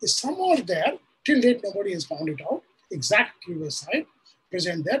site is somewhere there. Till date, nobody has found it out. Exact cleavage site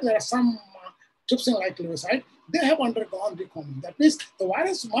present there. There are some trypsin-like cleavage site. They have undergone recombination. That means the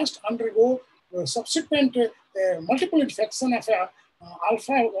virus must undergo subsequent multiple infection of a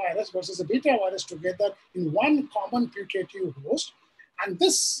alpha virus versus a beta virus together in one common putative host. And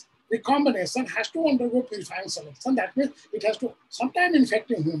this recombination has to undergo purifying selection. That means it has to sometime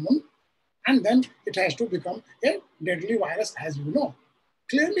infect a human, and then it has to become a deadly virus, as we know.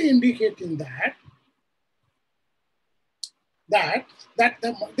 Clearly indicating that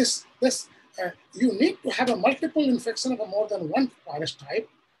you need to have a multiple infection of a more than one virus type,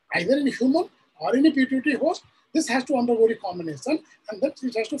 either in a human or in a putative host. This has to undergo recombination, and then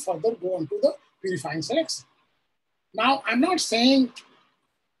it has to further go into the purifying selection. Now, I'm not saying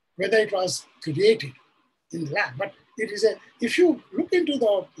whether it was created in the lab, but it is if you look into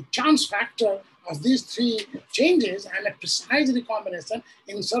the chance factor of these three changes and a precise recombination,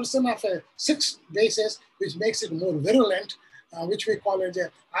 insertion of 6 bases, which makes it more virulent, which we call it a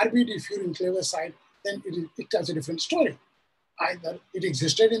RBD furin cleavage site, then it tells a different story. Either it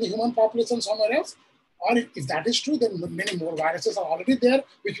existed in the human population somewhere else, or if that is true, then many more viruses are already there,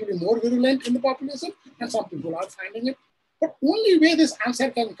 which will be more virulent in the population, and some people are finding it. But only way this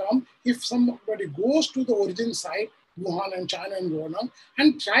answer can come if somebody goes to the origin site, Wuhan and China and go on,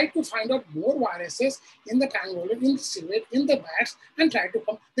 and try to find out more viruses in the pangolin, in the civet, in the bats, and try to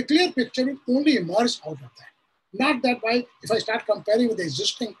come. The clear picture will only emerge out of that. Not that by, if I start comparing with the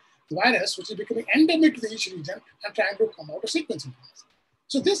existing virus, which is becoming endemic to each region, and trying to come out a sequencing.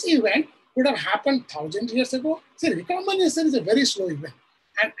 So this event could have happened 1,000 years ago. See, recombination is a very slow event.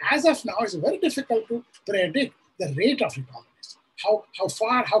 And as of now, it's very difficult to predict the rate of recombination.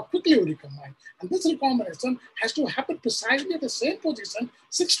 how quickly you recombine. And this recombination has to happen precisely at the same position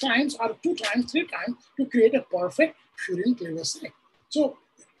 6 times or 2 times, 3 times to create a perfect furin cleavage site. So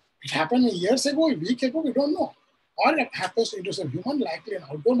it happened years ago, a week ago, we don't know. Or it happens into some human, likely an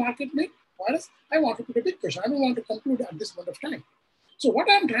outdoor market made virus. I want to put a big question. I don't want to conclude at this point of time. So what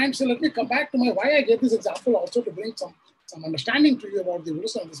I'm trying to say, let me come back to why I gave this example also to bring some understanding to you about the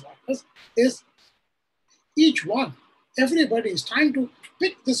evolution of this virus is each one, everybody is trying to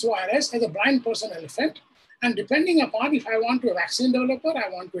pick this virus as a blind person elephant. And depending upon if I want to a vaccine developer, I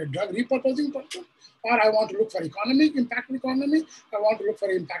want to a drug repurposing person, or I want to look for economic impact on economy, I want to look for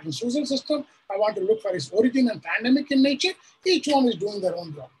impact on social system, I want to look for its origin and pandemic in nature, each one is doing their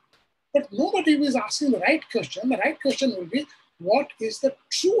own job. But nobody is asking the right question. The right question will be, what is the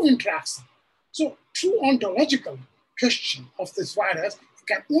true interaction? So true ontological question of this virus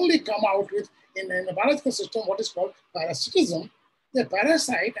can only come out with, in a biological system, what is called parasitism. The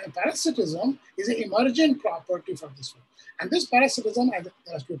parasite and parasitism is an emergent property for this one. And this parasitism, there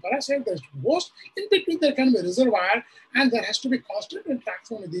has to be a parasite, there has to be a host, in between there can be a reservoir, and there has to be constant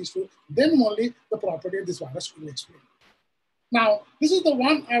interaction with these two, then only the property of this virus will explain. Now, this is the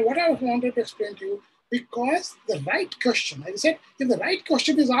one, what I wanted to explain to you, because the right question, as I said, if the right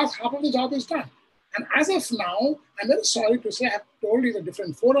question is asked, half of the job is done. And as of now, I'm very sorry to say, I have told you in a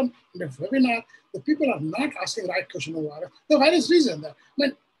different forum, in the webinar, the people are not asking the right question of virus. The virus reason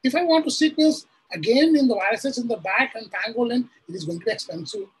that, if I want to sequence again in the viruses in the bat and pangolin, it is going to be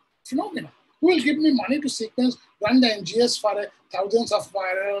expensive phenomena. Who will give me money to sequence, run the NGS for thousands of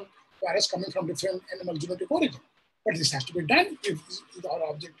virus coming from different animal genetic origin? But this has to be done if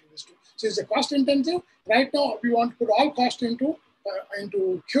our objective is to. So it's a cost intensive. Right now, we want to put all cost into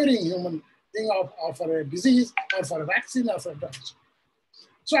curing human thing or for a disease or for a vaccine or for a drug.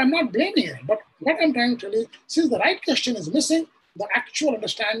 So I'm not blaming it, but what I'm trying to tell you, since the right question is missing, the actual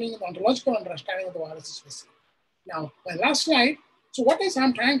understanding, the ontological understanding of the virus is missing. Now, my last slide. So what is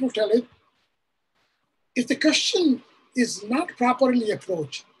I'm trying to tell you, if the question is not properly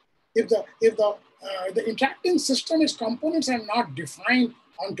approached, if the interacting system, its components are not defined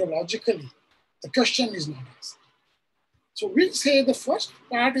ontologically, the question is not asked. So we say the first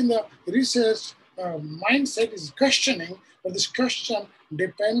part in the research mindset is questioning, but this question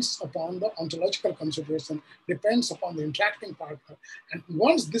depends upon the ontological consideration, depends upon the interacting partner. And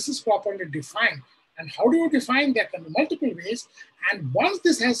once this is properly defined, and how do you define that? There can be multiple ways. And once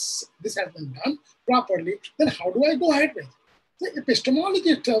this has been done properly, then how do I go ahead with? The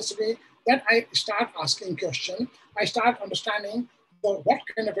epistemology tells me that I start asking questions, I start understanding what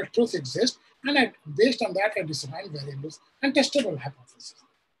kind of a truth exists, and based on that, I design variables and testable hypotheses.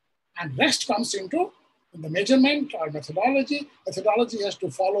 And rest comes into the measurement or methodology. Methodology has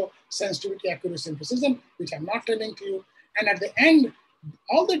to follow sensitivity, accuracy, and precision, which I'm not telling to you. And at the end,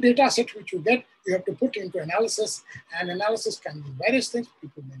 all the data set which you get, you have to put into analysis, and analysis can be various things.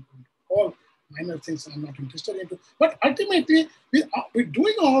 People may do all minor things I'm not interested into. But ultimately, we're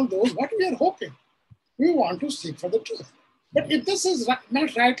doing all those, what we are hoping. We want to seek for the truth. But if this is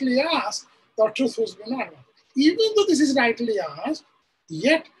not rightly asked, the truth will be not. Even though this is rightly asked,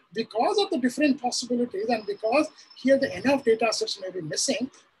 yet because of the different possibilities and because here the enough data sets may be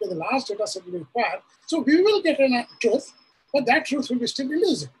missing, so the large data set will be required, so we will get a truth, but that truth will be still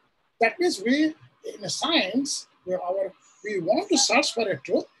elusive. That means we, in a science, we want to search for a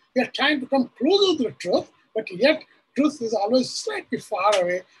truth, we are trying to come closer to the truth, but yet truth is always slightly far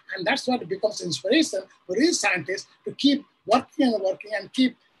away, and that's what becomes inspiration for these scientists to keep working and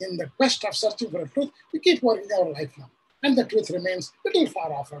keep in the quest of searching for a truth. We keep working our life now, and the truth remains a little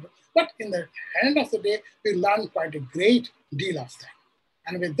far off. But in the end of the day, we learn quite a great deal of that.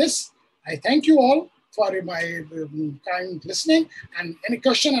 And with this, I thank you all for my kind listening, and any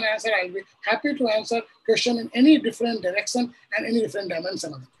question and answer, I'll be happy to answer question in any different direction and any different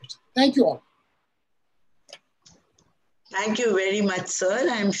dimension of the question. Thank you all. Thank you very much, sir.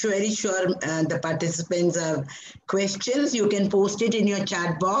 I'm very sure the participants have questions. You can post it in your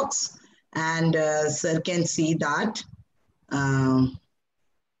chat box, and sir can see that.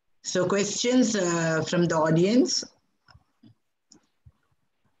 So questions from the audience.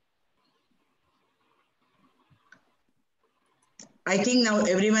 I think now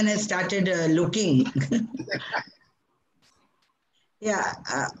everyone has started looking. Yeah.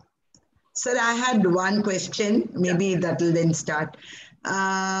 Sir, I had one question. Maybe that will then start.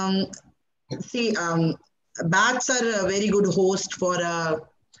 See, bats are a very good host for a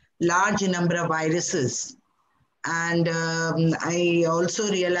large number of viruses. And I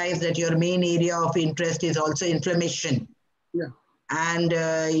also realized that your main area of interest is also inflammation. Yeah. And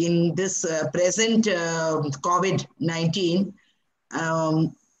in this present COVID-19,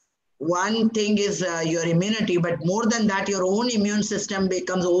 one thing is your immunity, but more than that, your own immune system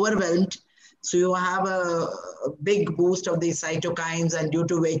becomes overwhelmed. So you have a big boost of these cytokines, and due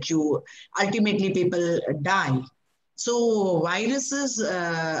to which you ultimately people die. So viruses,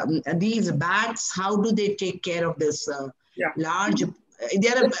 these bats, how do they take care of this large? They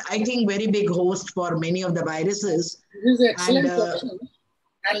are, I think, very big host for many of the viruses. This is an excellent question.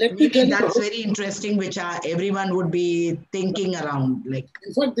 And let me Maybe tell that's you, very interesting, which everyone would be thinking around. Like,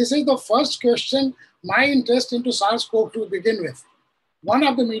 in fact, this is the first question my interest into SARS-CoV to begin with. One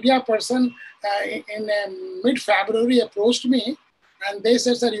of the media person in mid-February approached me, and they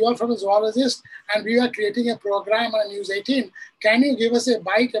said, "Sir, you are from a zoologist, and we are creating a program on News 18. Can you give us a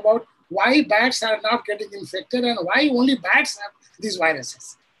bite about why bats are not getting infected and why only bats have these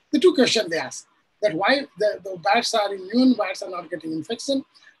viruses?" The two questions they asked. That why the bats are immune, bats are not getting infection,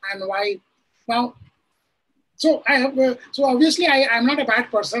 and why now. So I have. So obviously I'm not a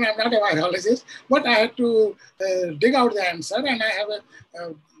bat person. I'm not a virologist, but I had to dig out the answer, and I have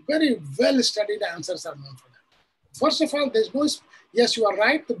a very well-studied answers are known for that. First of all, there's no. Yes, you are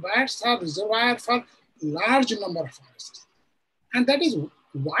right. The bats are reservoir for large number of viruses, and that is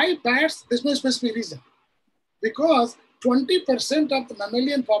why bats. There's no specific reason, because 20% of the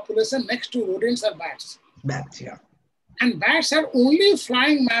mammalian population next to rodents are bats. Bats, yeah. And bats are only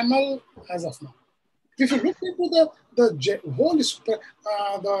flying mammal as of now. If you look into the whole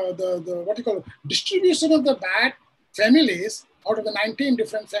the what you call distribution of the bat families out of the 19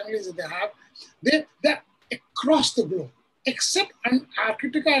 different families that they have, they're across the globe, except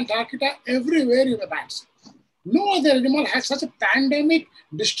Antarctica, everywhere you have bats. No other animal has such a pandemic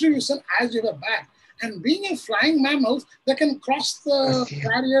distribution as you have a bat. And being a flying mammals, they can cross the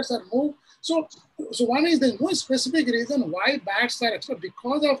barriers and move. So one is there's no specific reason why bats are except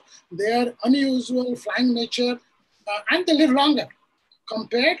because of their unusual flying nature, and they live longer.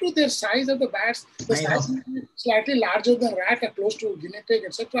 Compared to their size of the bats, the size is slightly larger than rat, or close to guinea pig,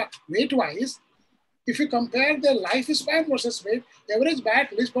 etc. Weight-wise, if you compare their lifespan versus weight, average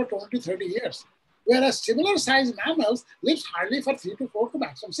bat lives for 20 to 30 years, whereas similar size mammals lives hardly for 3 to 4 to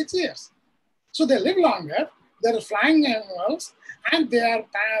maximum 6 years. So they live longer, they're flying animals, and they are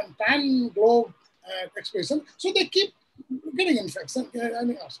pan-globe expression. So they keep getting infection.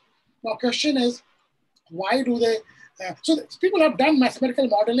 Now, question is, why do they? So people have done mathematical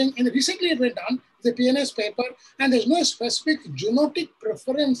modeling, and recently it was done, the PNAS paper, and there's no specific genetic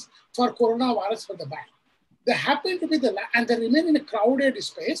preference for coronavirus for the bat. They happen to be and they remain in a crowded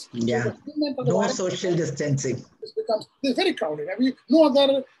space. Yeah, so no social distancing. It's very crowded. I mean, no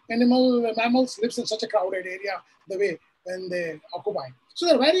other mammals lives in such a crowded area the way when they occupy. So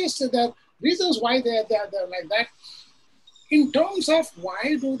there are various reasons why they're like that. In terms of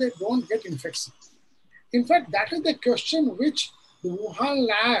why do they don't get infection? In fact, that is the question which the Wuhan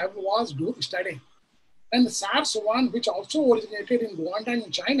lab was studying. And the SARS-1, which also originated in Guangdong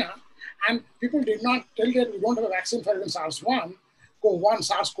in China, and people did not tell that we don't have a vaccine for even SARS-CoV-1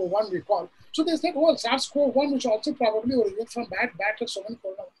 we call. So they said, well, SARS-CoV-1, which also probably originated from bat or so many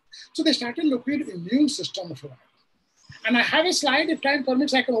corona. So they started looking at the immune system of the virus. And I have a slide, if time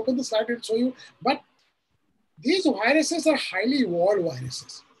permits, I can open the slide and show you. But these viruses are highly evolved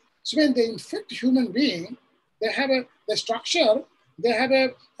viruses. So when they infect human being, they have the structure, they have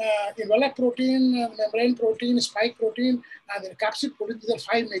a envelope protein, membrane protein, spike protein, and the capsid protein. These are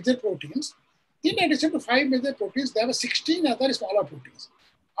 5 major proteins. In addition to 5 major proteins, there are 16 other smaller proteins.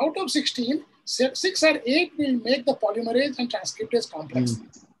 Out of 16, 6 or 8 will make the polymerase and transcriptase complex.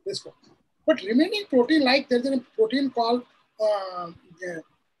 But remaining protein, like there's a protein called,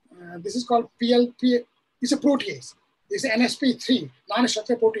 this is called PLP, it's a protease. It's NSP3,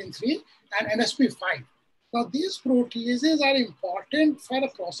 non-structural protein 3, and NSP5. Now, these proteases are important for the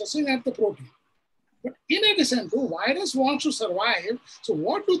processing of the protein. But in addition to, virus wants to survive. So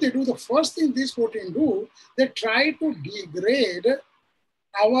what do they do? The first thing these proteins do, they try to degrade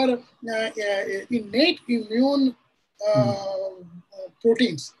our innate immune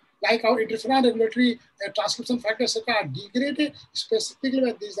proteins, like our interferon regulatory transcription factors, etc., are degraded specifically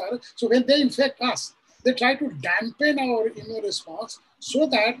when these are. So when they infect us, they try to dampen our immune response so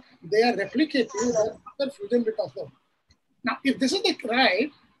that they are replicating and other fusion becomes low. Now, if this is the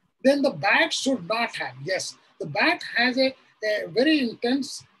right, then the bat should not have. Yes, the bat has a very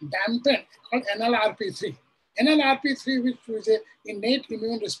intense dampen called NLRP3. NLRP3, which is an innate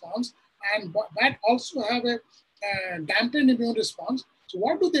immune response, and bat also have a dampened immune response. So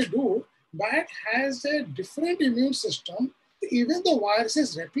what do they do? Bat has a different immune system. Even the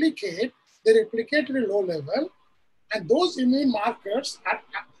viruses replicate, they replicate at a low level, and those immune markers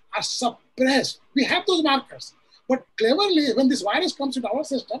are suppressed. We have those markers, But cleverly, when this virus comes into our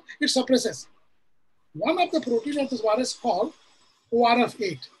system, it suppresses one of the protein of this virus called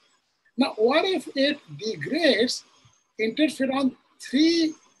ORF8. Now, ORF8 degrades interferon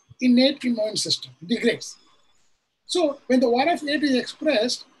 3 innate immune system, degrades. So when the ORF8 is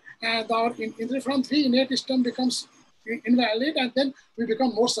expressed, our interferon 3 innate system becomes invalid, and then we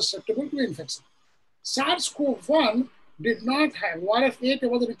become more susceptible to infection. SARS-CoV-1 did not have ORF8,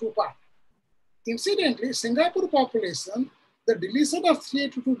 was in 2 parts. Incidentally, Singapore population, the deletion of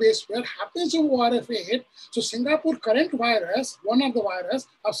 382 base pair happens to ORF8. So Singapore current virus, one of the virus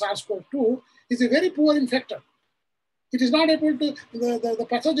of SARS-CoV-2, is a very poor infector. It is not able to, the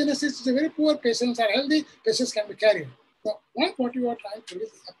pathogenesis is a very poor. Patients are healthy, patients can be carried. The point what you are trying to do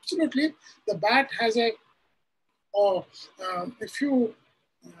is absolutely, the bat has a, if you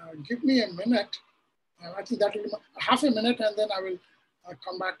give me a minute, I think that will be half a minute, and then I will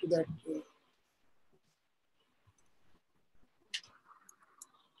come back to that.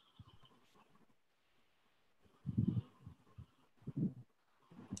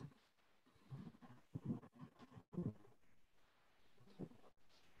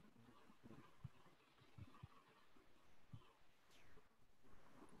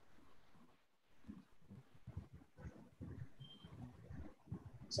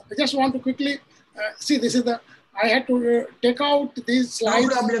 So I just want to quickly see, this is the, I had to take out these slides.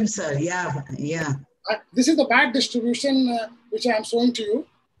 No problem, sir. Yeah, yeah. This is the bat distribution which I am showing to you.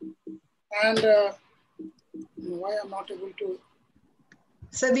 And why I'm not able to.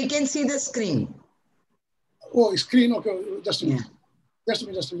 So we can see the screen. Oh, screen, okay, just a minute. Yeah.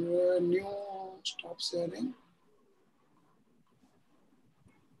 Just a minute, new, stop sharing.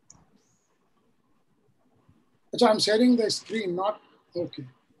 So I'm sharing the screen, not, okay.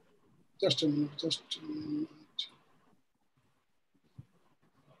 Just a minute, just a minute.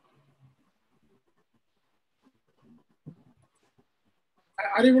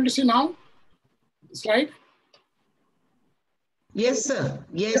 Are you able to see now? The slide? Yes, sir.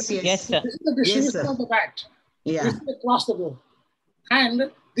 Yes, yes. Yes, sir. This is the distribution of the bat. Yeah. This is across the board.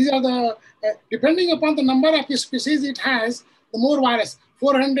 And these are the, depending upon the number of species it has, the more virus.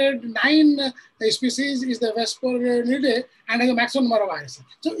 409 species is the Vesperinidae and has a maximum number of viruses.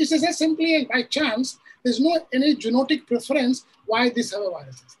 So it's just simply by chance, there's no any genetic preference why these have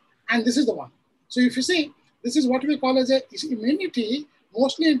viruses. And this is the one. So if you see, this is what we call as a immunity,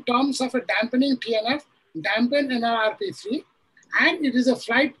 mostly in terms of a dampening TNF, dampen NLRP3, and it is a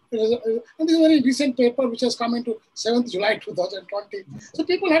flight, and this is a very recent paper which has come into 7th July 2020. So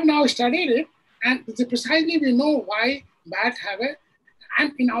people have now studied it, and precisely we know why bat have a,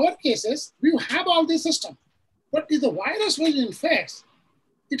 and in our cases, we have all these systems. But if the virus which infects,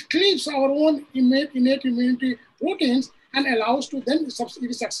 it cleaves our own innate immunity proteins and allows to then, it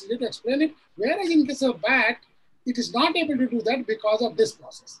is succeeded to explain it. Whereas in case of bat, it is not able to do that because of this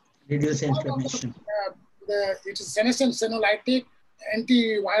process. Reduce inflammation. It is senescent senolytic,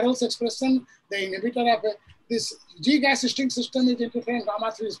 antivirals expression, the inhibitor of this G-gas distinct system is interferon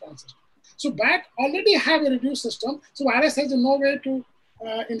gamma 3 response system. So bat already have a reduced system, so virus has no way to,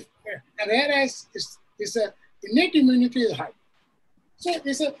 whereas its innate immunity is high.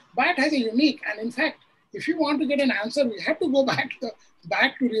 So bat has a unique, and in fact, if you want to get an answer, we have to go back to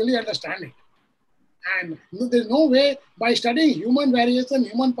really understand it. And there's no way by studying human variation,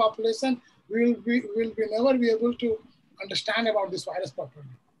 human population, we will never be able to understand about this virus properly.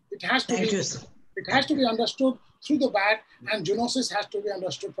 It has to be understood through the bat, and zoonosis has to be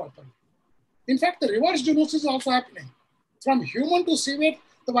understood properly. In fact, the reverse zoonosis is also happening. From human to civet,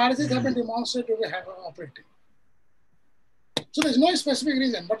 the viruses have been demonstrated to be operating. So there's no specific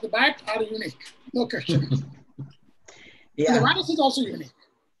reason, but the bat are unique, no question. Yeah. And the virus is also unique.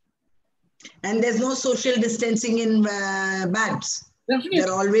 And there's no social distancing in bats. Definitely.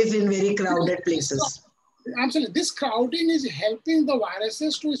 They're always in very crowded places. Absolutely. This crowding is helping the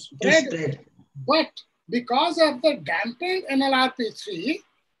viruses to spread. But because of the dampened NLRP3,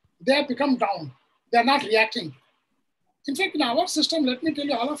 they have become down. They're not reacting. In fact, in our system, let me tell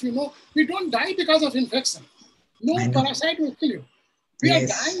you, all of you know, we don't die because of infection. No parasite will kill you. We are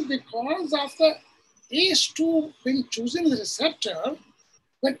dying because of the ACE2 being chosen as a receptor.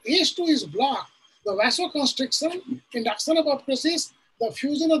 When ACE2 is blocked, the vasoconstriction, induction of apoptosis, the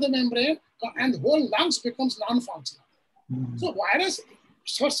fusion of the membrane, and the whole lungs becomes non-functional. So virus,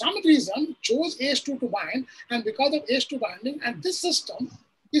 for some reason, chose ACE2 to bind, and because of ACE2 binding, and this system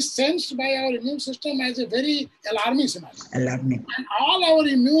is sensed by our immune system as a very alarming scenario. Alarming. And all our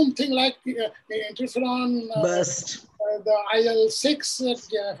immune thing like the interferon, burst, the IL-6,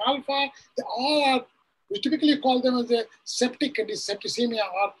 alpha, they all are, we typically call them as a septicemia,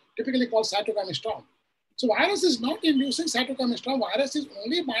 or typically called cytokine storm. So virus is not inducing cytokine storm. Virus is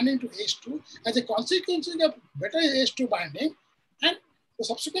only binding to H2. As a consequence of better H2 binding, and the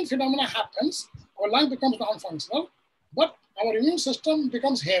subsequent phenomena happens, our lung becomes non-functional, but our immune system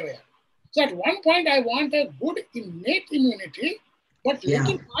becomes haywire. So at one point, I want a good innate immunity, but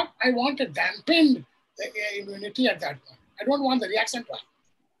later part, I want a dampened immunity at that point. I don't want the reaction to happen.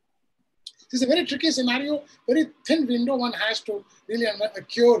 This is a very tricky scenario, very thin window one has to really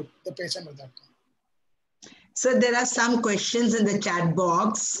cure the patient at that point. So there are some questions in the chat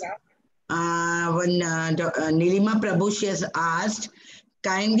box. When Nilima Prabhu, she has asked,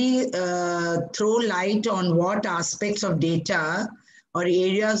 kindly throw light on what aspects of data or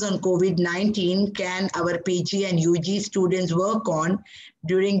areas on COVID-19 can our PG and UG students work on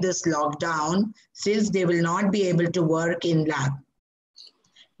during this lockdown, since they will not be able to work in lab?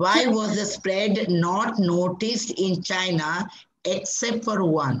 Why was the spread not noticed in China except for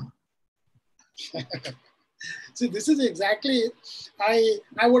Wuhan? See, this is exactly, I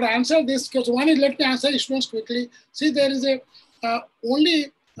would answer this because one is, let me answer issues quickly. See, there is a,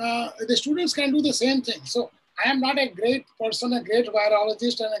 the students can do the same thing. So I am not a great person, a great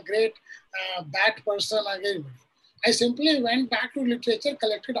virologist and a great bat person, everybody. I simply went back to literature,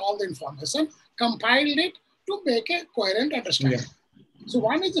 collected all the information, compiled it to make a coherent understanding. Yeah. So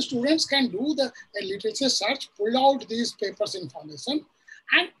one is the students can do the literature search, pull out these papers information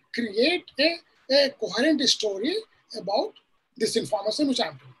and create a coherent story about this information which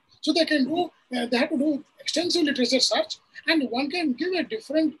I'm doing. So they can do, they have to do extensive literature search, and one can give a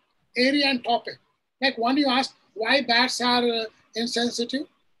different area and topic. Like one you ask, why bats are insensitive?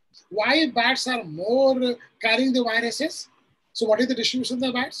 Why bats are more carrying the viruses? So what is the distribution of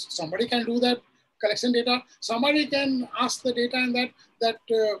the bats? Somebody can do that collection data. Somebody can ask the data and that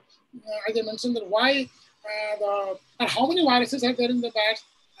as I mentioned, that why, and how many viruses are there in the bats?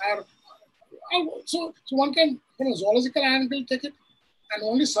 So one can, from a zoological angle, take it and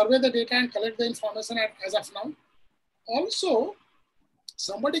only survey the data and collect the information as of now. Also,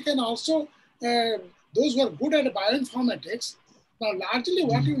 somebody can also, those who are good at bioinformatics, now largely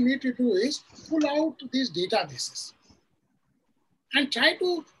what you need to do is pull out these databases and try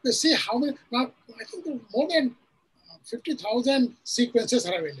to see how many, now I think more than 50,000 sequences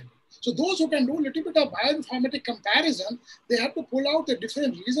are available. So those who can do a little bit of bioinformatic comparison, they have to pull out the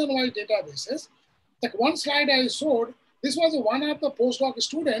different region-wide databases. Like one slide I showed, this was one of the postdoc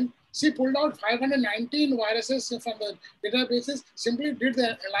student. She pulled out 519 viruses from the databases, simply did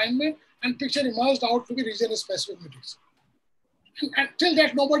the alignment, and picture emerged out to be region-specific mutations. And until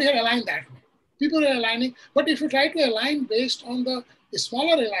that, nobody had aligned that way. People are aligning, but if you try to align based on the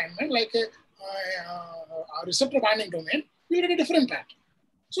smaller alignment, like a receptor binding domain, you get a different pattern.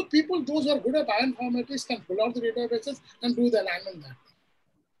 So people, those who are good at bioinformatics, can pull out the databases and do the alignment that way.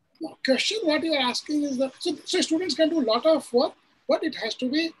 Now, question what you are asking is, so students can do a lot of work, but it has to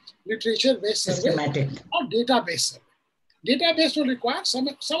be literature-based survey or database survey. Database will require some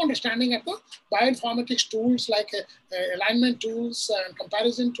understanding of the bioinformatics tools like alignment tools and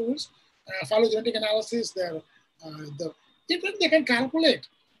comparison tools, phylogenetic analysis. They can calculate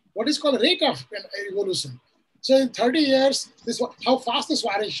what is called rate of evolution. So in 30 years, how fast this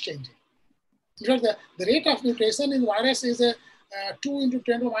virus is changing. In fact, the rate of mutation in virus is 2 ×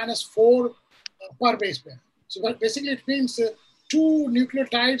 10⁻⁴ per base pair. So basically it means 2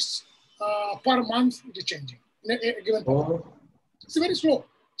 nucleotides per month it is changing in a given population. It's very slow.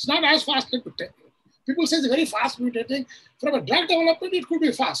 It's not as fast as people say it's very fast mutating. From a drug development, it could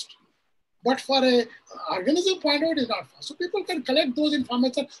be fast. But for an organism point of view, it is not fast. So people can collect those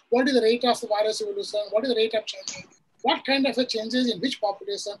information. What is the rate of the virus evolution? What is the rate of changing? What kind of changes in which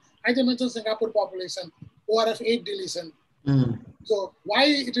population? I just mentioned Singapore population, ORF8 deletion. So why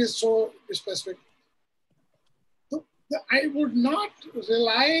it is so specific? So I would not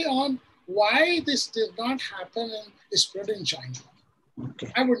rely on why this did not happen and spread in China.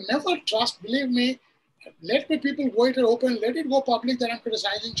 Okay. I would never trust, believe me, let the people go it open, let it go public that I'm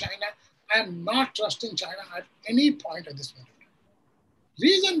criticizing China. I am not trusting China at any point at this moment.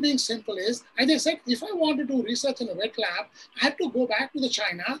 Reason being simple is, as I said, if I want to do research in a wet lab, I have to go back to the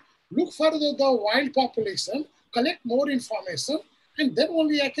China, look for the wild population, collect more information, and then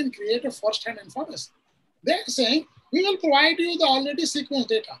only I can create a first-hand information. They're saying, we will provide you the already sequenced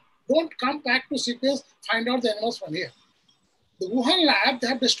data. Don't come back to sequence, find out the animals from here. The Wuhan lab, they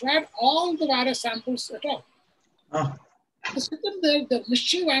have destroyed all the virus samples at all. The second, the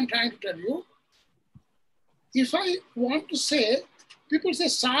mischief I'm trying to tell you, if I want to say, people say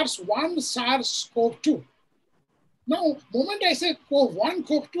SARS-1, SARS-CoV-2. Now, moment I say CoV-1,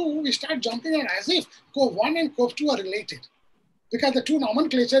 CoV-2, we start jumping on as if CoV-1 and CoV-2 are related, because the two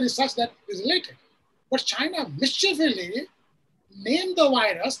nomenclature is such that it is related. But China mischievously named the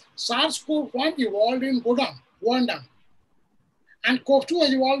virus SARS-CoV-1 evolved in Guangdong. And CoV-2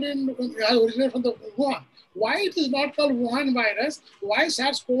 has evolved has originated from the Wuhan. Why it is not called Wuhan virus? Why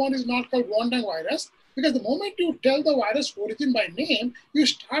SARS-CoV-1 is not called Guangdong virus? Because the moment you tell the virus origin by name, you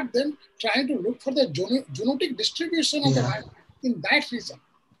start then trying to look for the genetic distribution of the virus in that region.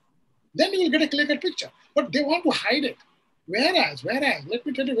 Then you will get a clear-cut picture. But they want to hide it. Whereas, let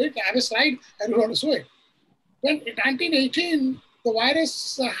me tell you, wait, I have a slide, I don't want to show it. When in 1918, the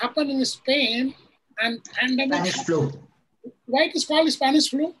virus happened in Spain and pandemic. Spanish flu. Why it is called Spanish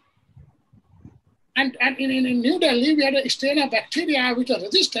flu? And in New Delhi, we had a strain of bacteria which are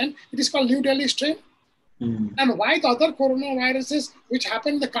resistant. It is called New Delhi strain. And why the other coronaviruses which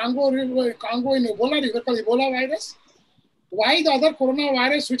happened in the Congo in Ebola river called Ebola virus? Why the other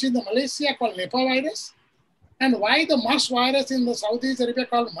coronavirus which is in the Malaysia called Nipah virus? And why the MERS virus in the Saudi Arabia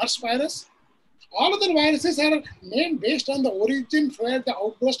called MERS virus? All other viruses are named based on the origin where the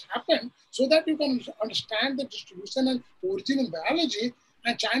outburst happened so that you can understand the distribution and origin in biology.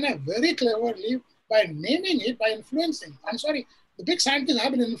 And China very cleverly, by naming it, by influencing. I'm sorry, the big scientists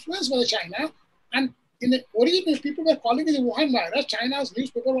have been influenced by China. And in the origin, people were calling it the Wuhan virus. China's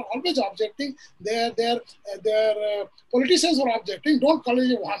newspaper were always objecting. Their politicians were objecting, don't call it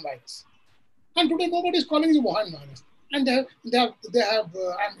the Wuhan virus. And today nobody is calling it the Wuhan virus. And they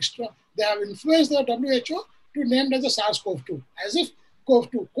have influenced the WHO to name it as a SARS-CoV-2, as if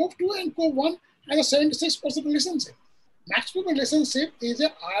CoV-2 and CoV-1 has a 76% relationship. Maximum relationship is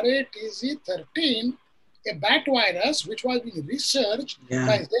a RATZ13, a bat virus which was being researched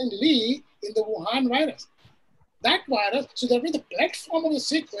by Zheng Li in the Wuhan virus. That virus, so that means the platform of the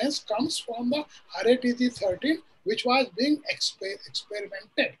sequence comes from the RATZ13, which was being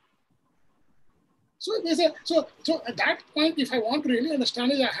experimented. So, at that point, if I want to really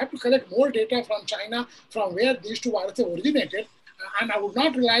understand it, I have to collect more data from China, from where these two viruses originated. And I would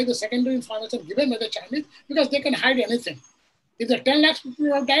not rely the secondary information given by the Chinese because they can hide anything. If the 10 lakhs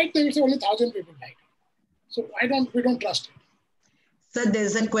people have died, they will say only 1,000 people died. So we don't trust it. So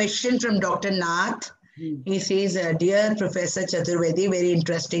there's a question from Dr. Nath. He says, dear Professor Chaturvedi, very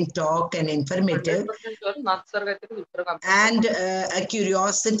interesting talk and informative. And a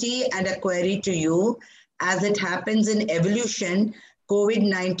curiosity and a query to you, as it happens in evolution,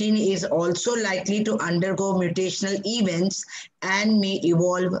 COVID-19 is also likely to undergo mutational events and may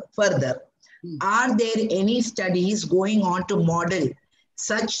evolve further. Are there any studies going on to model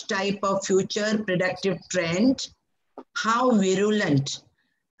such type of future predictive trend? How virulent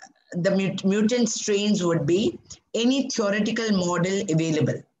the mutant strains would be? Any theoretical model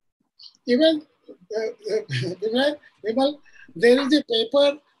available? Even there is a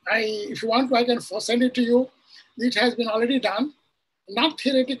paper, if you want to, I can send it to you. It has been already done. Not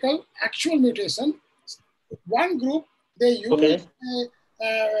theoretical, actual mutation. One group, they used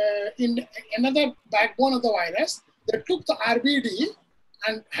in another backbone of the virus. They took the RBD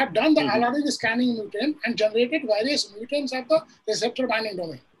and have done the allelic scanning mutant and generated various mutants of the receptor binding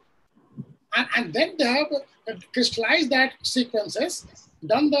domain. And then they have crystallized that sequences,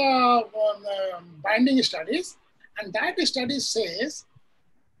 done the binding studies, and that study says,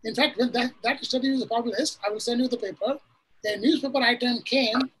 in fact, when that study is published, I will send you the paper. A newspaper item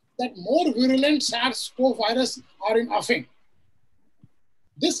came that more virulent SARS-CoV virus are in offing.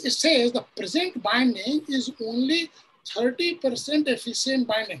 This it says the present binding is only 30% efficient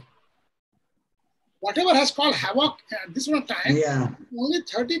binding. Whatever has caused havoc at this one time, only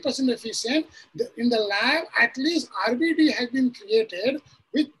 30% efficient. In the lab, at least RBD has been created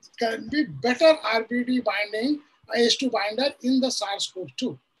which can be better RBD binding, AS2 binder in the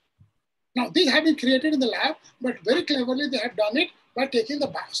SARS-CoV-2. Now, these have been created in the lab, but very cleverly they have done it by taking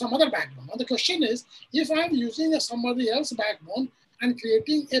some other backbone. Now, the question is, if I'm using somebody else's backbone and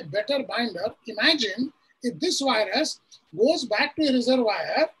creating a better binder, imagine if this virus goes back to a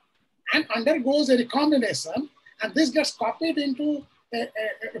reservoir and undergoes a recombination, and this gets copied into a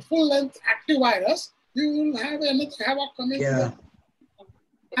full-length active virus, you will have another havoc coming.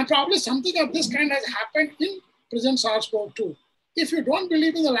 And probably something of this kind has happened in present SARS-CoV-2. If you don't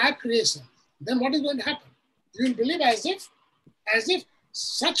believe in the lab creation, then what is going to happen? You will believe as if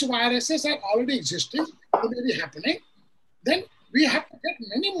such viruses are already existing, they may be happening. Then we have to get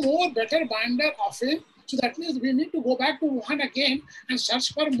many more better binder of it. So that means we need to go back to Wuhan again and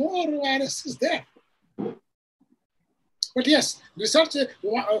search for more viruses there. But yes, research,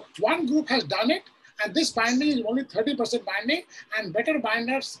 one group has done it, and this binding is only 30% binding, and better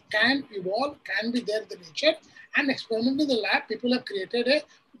binders can evolve, can be there in the nature. And experiment in the lab, people have created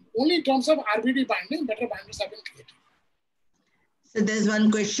only in terms of RBD binding, better binders have been created. So there's one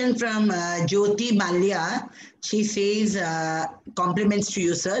question from Jyoti Malya. She says, compliments to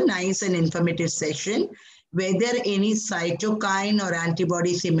you, sir. Nice and informative session. Were there any cytokine or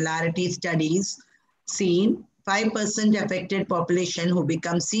antibody similarity studies seen? 5% affected population who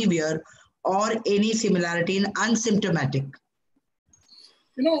become severe, or any similarity in asymptomatic?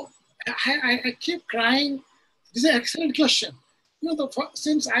 You know, I keep crying. This is an excellent question. You know,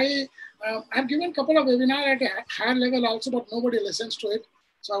 since I've given a couple of webinars at a higher level also, but nobody listens to it.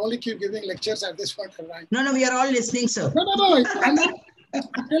 So I only keep giving lectures at this point of time. No, we are all listening, sir. No. I'm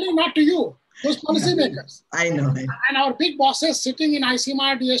telling not to you, those policymakers. I know. And our big bosses sitting in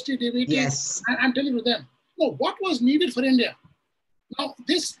ICMR, DST, DBT. Yes. I'm telling you them. No, what was needed for India? Now,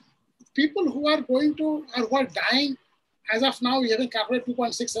 these people who are going to, or who are dying, as of now, we haven't calculated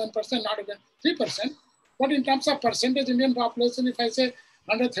 2.67%, not even 3%. But in terms of percentage Indian population, if I say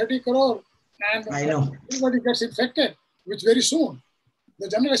 130 crore and everybody gets infected, which very soon, the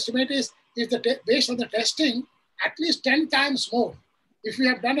general estimate is based on the testing, at least 10 times more. If we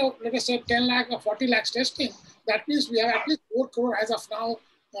have done, let us say 10 lakh or 40 lakhs testing, that means we have at least 4 crore as of now,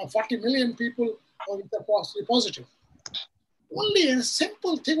 40 million people with the positive. Only a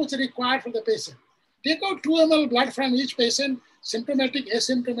simple thing was required for the patient. Take out 2 ml blood from each patient, symptomatic,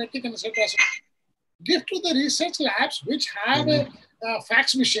 asymptomatic, and etc. Give to the research labs which have a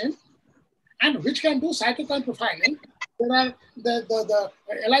fax machine and which can do cytokine profiling. There are the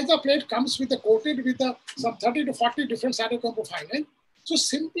ELISA plate comes with coated with some 30 to 40 different cytokine profiling. So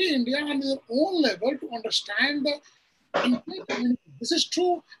simply India on their own level to understand the innate immunity. This is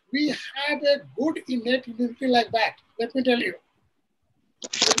true. We have a good innate immunity like that. Let me tell you.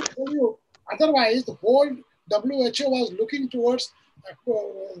 Otherwise, the whole WHO was looking towards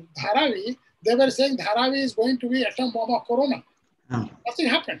Dharavi. They were saying Dharavi is going to be atom bomb of corona. Nothing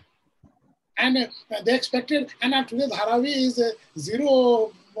happened. And they expected, and today Dharavi is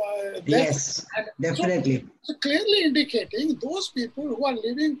zero death. Yes, definitely. So clearly indicating those people who are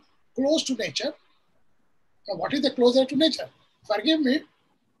living close to nature. Now, what is the closer to nature? Forgive me,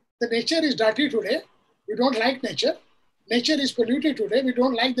 the nature is dirty today. We don't like nature. Nature is polluted today. We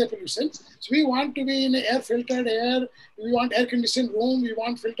don't like the pollution. So we want to be in air-filtered air. We want air-conditioned room. We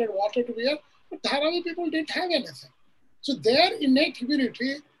want filtered water to be here. But Dharavi people didn't have anything. So their innate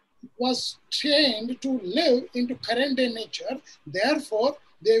immunity was trained to live into current day nature. Therefore,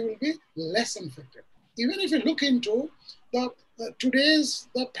 they will be less infected. Even if you look into today's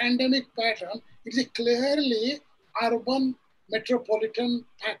pandemic pattern, it is clearly urban metropolitan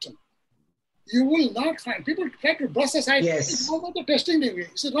pattern. You will not find people try to brush aside. Yes. How about the testing degree?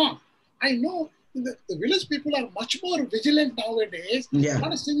 It's wrong. I know the village people are much more vigilant nowadays. Yeah.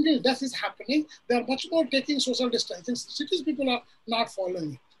 Not a single death is happening. They are much more taking social distancing. Cities people are not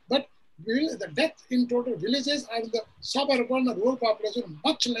following it. But the death in total villages and the suburban and rural population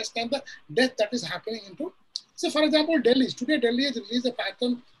much less than the death that is happening into. So, for example, Delhi. Today, Delhi has released a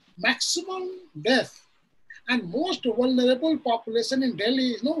pattern, maximum death and most vulnerable population in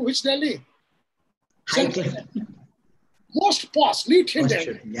Delhi is, which Delhi? Most POS, lead-hit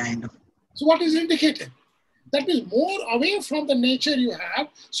Delhi. Yeah, I know. So what is indicated? That is more away from the nature you have.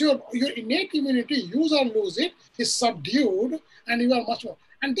 So your innate immunity, use or lose it, is subdued and you are much more.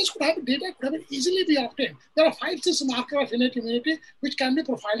 And this data could have easily be obtained. There are 5-6 markers of innate immunity which can be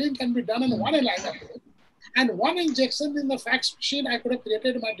profiling, can be done in one ELISA plate. And one injection in the fax machine, I could have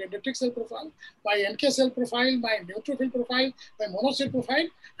created my dendritic cell profile, my NK cell profile, my neutrophil profile, my monocyte profile,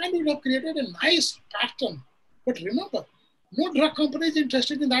 and we would have created a nice pattern. But remember, no drug company is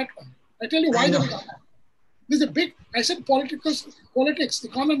interested in that one. I tell you why they are not. This is a big, I said politics,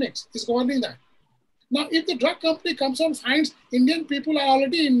 economics is governing that. Now, if the drug company comes and finds Indian people are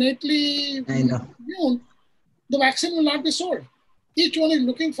already innately immune, the vaccine will not be sold. Each one is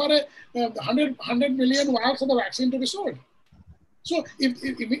looking for 100 million vials of the vaccine to be sold. So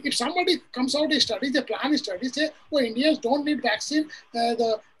if somebody comes out a study, they plan a study, say, oh, Indians don't need vaccine,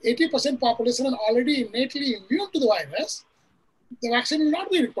 the 80% population are already innately immune to the virus, the vaccine will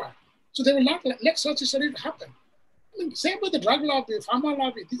not be required. So they will not let such a study happen. I mean, same with the drug lobby, pharma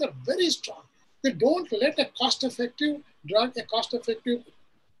lobby, these are very strong. They don't let a cost-effective drug,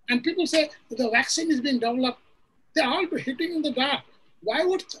 and people say the vaccine is being developed. They're all hitting in the dark. Why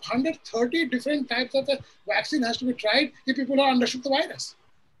would 130 different types of the vaccine has to be tried if people don't understood the virus?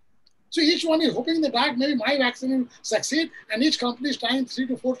 So each one is hoping in the dark, maybe my vaccine will succeed, and each company is trying 3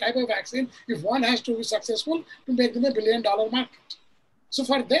 to 4 types of vaccine. If one has to be successful, to make them $1 billion market. So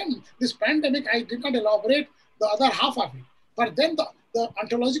for them, this pandemic, I did not elaborate the other half of it. For them, the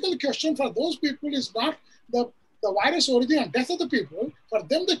ontological question for those people is not the virus origin and death of the people. For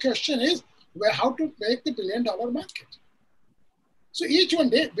them, the question is how to make the $1 billion market. So each one,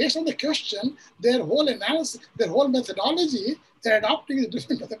 based on the question, their whole analysis, their whole methodology, they're adopting a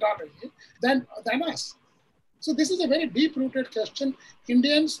different methodology than us. So this is a very deep-rooted question.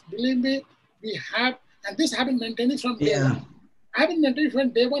 Indians, believe me, we have, and this have been maintaining from day one. I have been maintaining from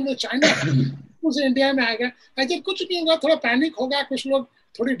day one with China. उस India में आएगा, ऐसे कुछ नहीं होगा, थोड़ा panic होगा, कुछ लोग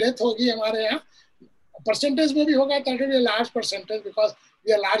थोड़ी डेथ होगी हमारे यहाँ, परसेंटेज में भी होगा, that will be a large percentage because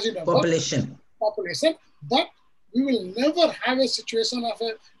we are large in number population, but we will never have a situation of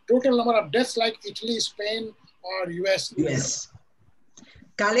a total number of deaths like Italy, Spain, or US. Yes.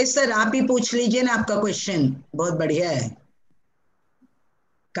 काले sir आप ही पूछ लीजिए ना आपका question, बहुत बढ़िया है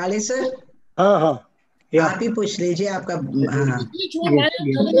काले सर. हाँ आप ही पूछ लीजिए आपका. Each one, why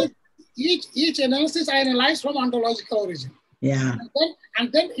I'm telling you, each analysis I analyze from ontological origin. Yeah.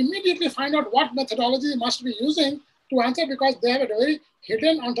 And then immediately find out what methodology must be using to answer, because they have a very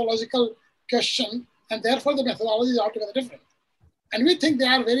hidden ontological question, and therefore the methodology is altogether different. And we think they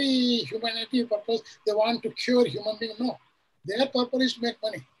are very humanity purpose. They want to cure human being. No, their purpose is to make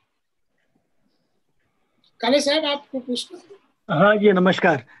money. काले साहब आपको पूछना. हाँ जी,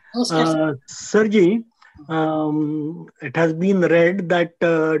 नमस्कार. Sir ji, it has been read that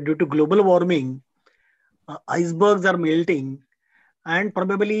due to global warming, icebergs are melting, and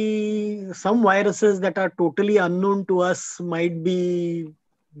probably some viruses that are totally unknown to us might be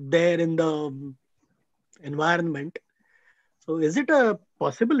there in the environment. So is it a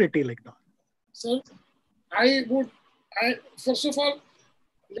possibility like that? Sir, first of all,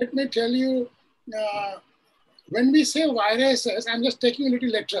 let me tell you, when we say viruses, I'm just taking a little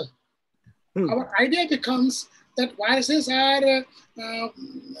literal. Our idea becomes that viruses are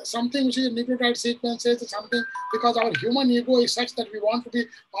something which is nucleotide sequences or something, because our human ego is such that we want to be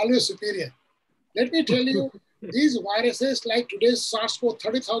always superior. Let me tell you, these viruses like today's SARS-CoV,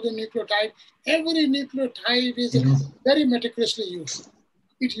 30,000 nucleotide, every nucleotide is very meticulously used.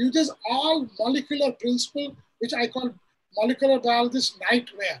 It uses all molecular principle, which I call molecular biologist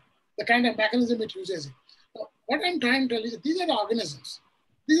nightmare, the kind of mechanism it uses. Now, what I'm trying to tell you is these are the organisms.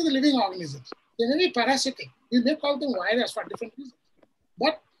 These are the living organisms. They may be parasitic. We may call them virus for different reasons.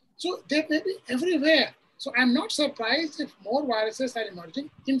 But so they may be everywhere. So I'm not surprised if more viruses are emerging.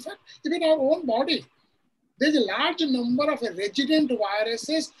 In fact, even our own body, there's a large number of resident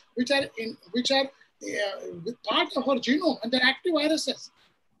viruses which are part of our genome, and they're active viruses.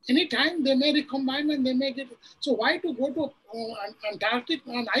 Anytime they may recombine and they may get. So why to go to Antarctic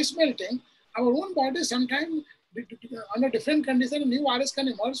on ice melting? Our own body sometimes under different conditions, a new virus can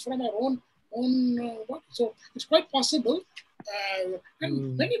emerge from our own so it's quite possible.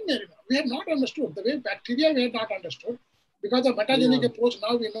 And many we have not understood the way bacteria we have not understood, because of metagenic approach.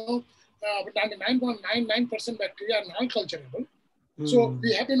 Now we know 99.99% bacteria are non-culturable. So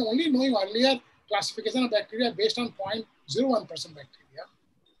we have been only knowing earlier classification of bacteria based on 0.01% bacteria.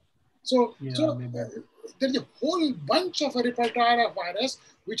 So there's a whole bunch of a repertoire of virus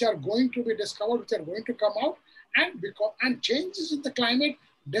which are going to be discovered, which are going to come out, and changes in the climate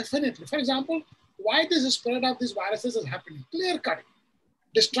definitely. For example, why this spread of these viruses is happening? Clear cut.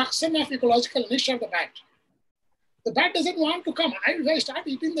 Destruction of ecological niche of the bat. The bat doesn't want to come. If I start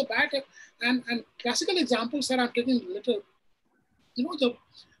eating the bat, and classical examples that I'm taking little,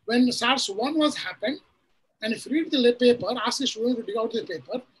 when SARS-1 was happened, and if you read the paper, ask the student to dig out the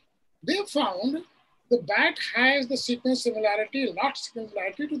paper, they found the bat has the sequence similarity, lot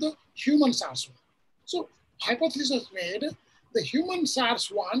similarity to the human SARS-1. So hypothesis was made, the human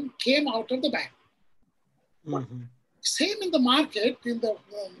SARS-1 came out of the bat. Same in the market,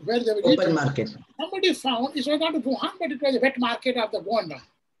 where they were open market. Somebody found, it was not a Wuhan, but it was a wet market of the Gwanda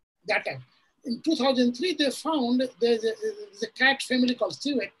that time. In 2003, they found there's a cat family called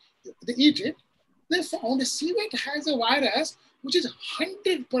civet. They eat it. They found a civet has a virus which is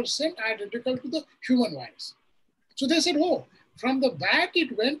 100% identical to the human virus. So they said, oh, from the bat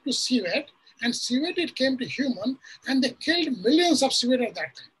it went to civet, and civet it came to human, and they killed millions of civet at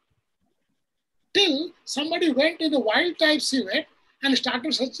that time. Till somebody went in the wild type civet and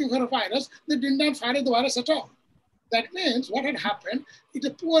started searching for a virus, they did not find the virus at all. That means what had happened, it's a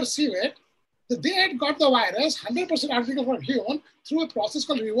poor civet, that they had got the virus 100% identical from human through a process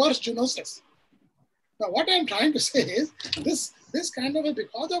called reverse genosis. Now, what I'm trying to say is this kind of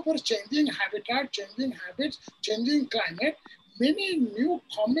because of our changing habitat, changing habits, changing climate, many new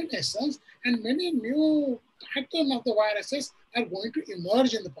combinations and many new patterns of the viruses are going to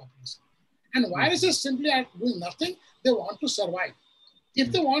emerge in the population. And viruses simply are doing nothing. They want to survive.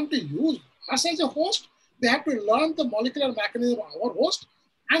 If they want to use us as a host, they have to learn the molecular mechanism of our host,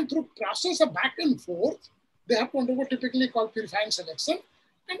 and through process of back and forth, they have to undergo typically called purifying selection,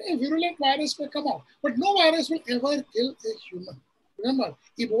 and a virulent virus will come out. But no virus will ever kill a human. Remember,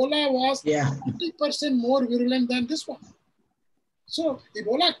 Ebola was 40% more virulent than this one. So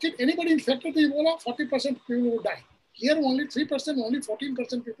Ebola, anybody infected with Ebola, 40% people would die. Here only 3%, only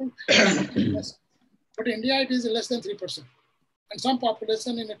 14% people. But in India, it is less than 3%. And some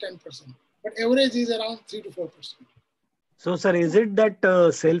population in a 10%. But average is around 3 to 4%. So, sir, is it that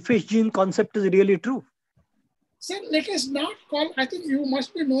selfish gene concept is really true? Sir, let us not call, I think you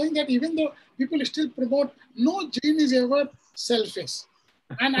must be knowing that even though people still promote, no gene is ever selfish.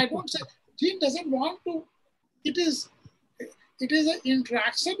 And I don't say, gene doesn't want to, it is an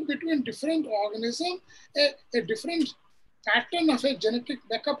interaction between different organisms, a different pattern of a genetic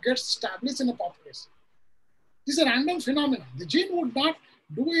backup gets established in a population. This is a random phenomenon. The gene would not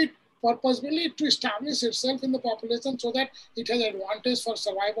do it purposefully to establish itself in the population so that it has advantage for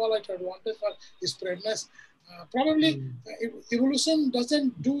survival, it has advantage for spreadness. Probably evolution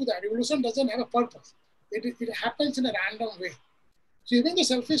doesn't do that. Evolution doesn't have a purpose. It happens in a random way. So even the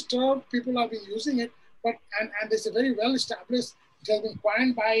selfish term, people have been using it, but and it's a very well established, it has been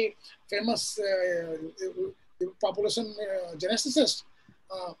coined by famous population geneticists.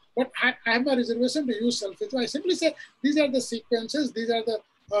 But I have a reservation to use selfish. So I simply say these are the sequences, these are the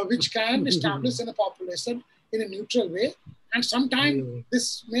which can be established in a population in a neutral way, and sometimes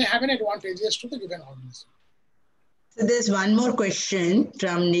this may have an advantageous to the given organism. So there's one more question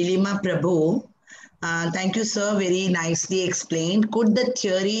from Nilima Prabhu. Thank you, sir. Very nicely explained. Could the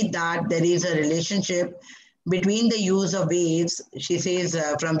theory that there is a relationship between the use of waves, she says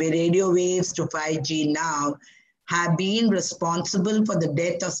from the radio waves to 5G now, have been responsible for the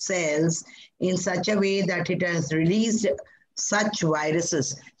death of cells in such a way that it has released such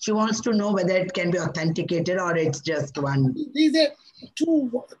viruses? She wants to know whether it can be authenticated or it's just one. These are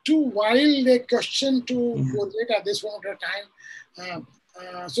too wild a question to correlate at this point of time.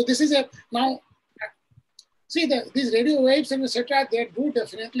 So this is now, see these radio waves and etc., they do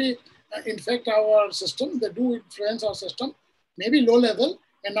definitely infect our system. They do influence our system. Maybe low level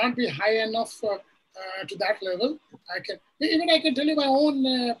and not be high enough to that level. I can tell you my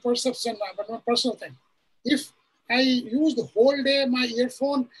own perception, but my personal thing. If I use the whole day my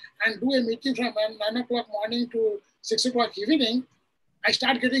earphone and do a meeting from 9 o'clock morning to 6 o'clock evening, I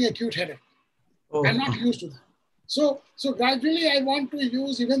start getting acute headache. I'm not used to that. So gradually I want to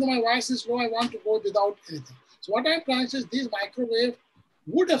use, even though my voice is low, I want to go without anything. So what I'm trying to say is these microwave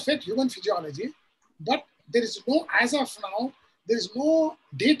would affect human physiology, but there is no, as of now, there is no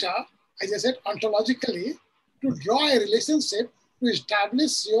data, as I said, ontologically, to draw a relationship to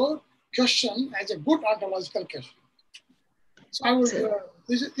establish your question as a good ontological question. So I would,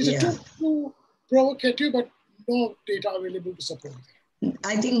 this is too provocative, but no data available to support it.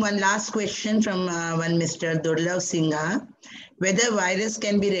 I think one last question from one Mr. Durlav Singha, whether virus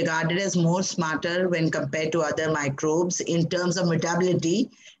can be regarded as more smarter when compared to other microbes in terms of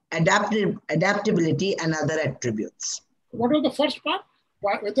mutability, adaptability, and other attributes. What was the first part?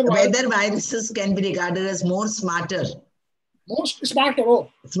 Whether viruses can be regarded as more smarter. Most smarter,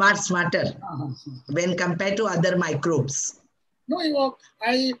 oh. Smarter when compared to other microbes. No,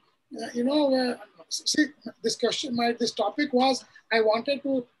 see, this question, this topic was, I wanted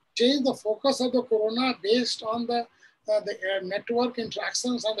to change the focus of the corona based on the network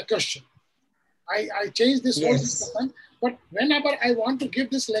interactions and the question. I changed this whole discussion, but whenever I want to give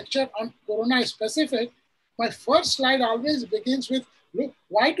this lecture on corona specific, my first slide always begins with, look,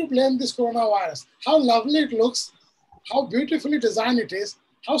 why to blame this coronavirus? How lovely it looks, how beautifully designed it is,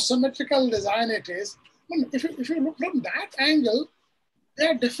 how symmetrical design it is. If you look from that angle, they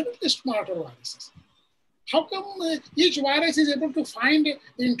are definitely smarter viruses. How come each virus is able to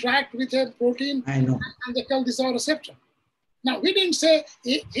interact with a protein and they call this our receptor? Now, we didn't say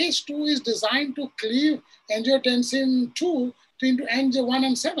H2 is designed to cleave angiotensin 2 into Ang1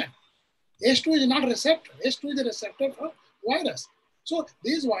 and 7. H2 is not a receptor. H2 is a receptor for virus. So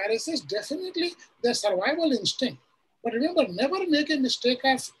these viruses definitely, their survival instinct. But remember, never make a mistake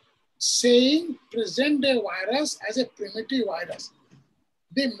of saying present day virus as a primitive virus.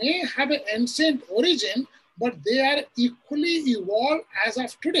 They may have an ancient origin, but they are equally evolved as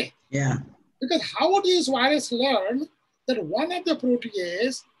of today. Yeah. Because how would this virus learn that one of the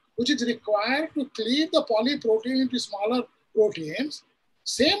proteases, which is required to cleave the polyprotein into smaller proteins,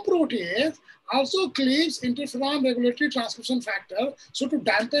 same protease also cleaves interferon regulatory transcription factor, so to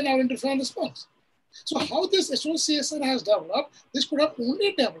dampen our interferon response. So how this association has developed, this could have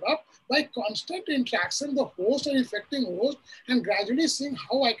only developed by constant interaction, the host and infecting host, and gradually seeing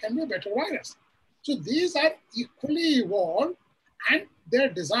how I can be a better virus. So these are equally evolved and they're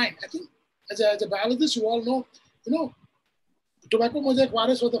designed. I think as a biologist, you all know, tobacco mosaic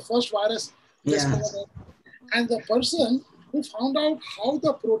virus was the first virus discovered. And the person who found out how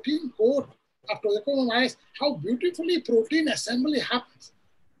the protein code of toxoplasmosis, how beautifully protein assembly happens.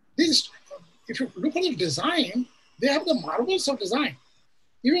 These, if you look at the design, they have the marvels of design.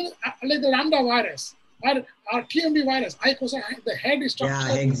 Even like the lambda virus or TMD virus, the head is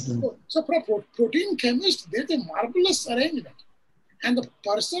structured. Yeah, so for a protein chemist, there's a marvelous arrangement. And the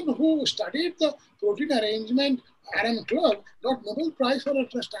person who studied the protein arrangement, Aaron Clark, got Nobel Prize for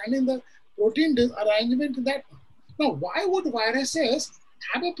understanding the protein arrangement in that. Now, why would viruses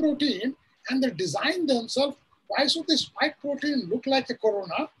have a protein and they design themselves? Why should this spike protein look like a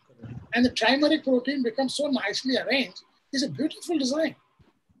corona and the trimeric protein becomes so nicely arranged? It's a beautiful design.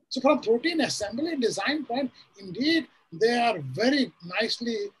 So from protein assembly design point, indeed, they are very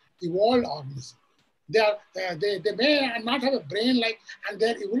nicely evolved organisms. They may not have a brain and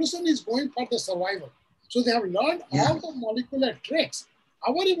their evolution is going for the survival. So they have learned all the molecular tricks.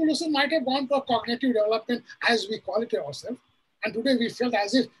 Our evolution might have gone for cognitive development, as we call it ourselves. And today we felt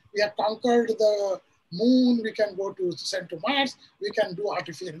as if we have conquered the moon, we can go to send to Mars, we can do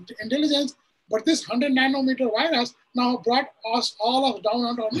artificial intelligence. But this 100 nanometer virus now brought us all down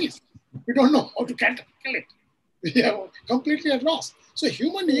on our knees. We don't know how to kill it. We are completely at loss. So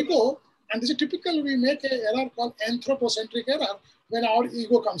human ego, and this is typical, we make an error called anthropocentric error when our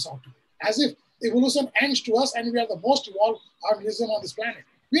ego comes out. As if evolution ends to us and we are the most evolved organism on this planet.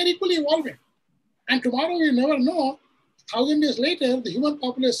 We are equally evolving. And tomorrow we never know, 1,000 years later, the human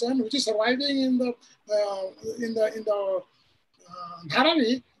population, which is surviving in the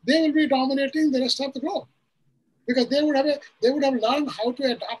Dharavi, they will be dominating the rest of the globe. Because they would have learned how to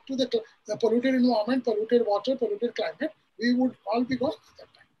adapt to the polluted environment, polluted water, polluted climate. We would all be gone at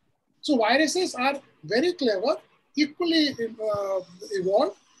that time. So viruses are very clever, equally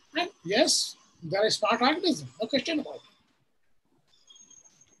evolved, and yes, they're a smart organism, no question about it.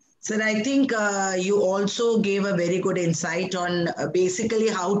 Sir, I think you also gave a very good insight on basically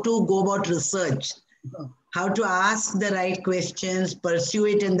how to go about research. How to ask the right questions, pursue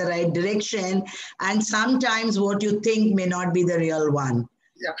it in the right direction, and sometimes what you think may not be the real one.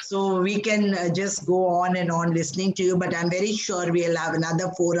 Yeah. So we can just go on and on listening to you, but I'm very sure we'll have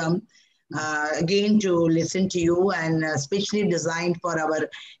another forum again to listen to you, and especially designed for our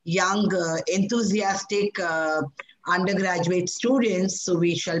young, enthusiastic undergraduate students. So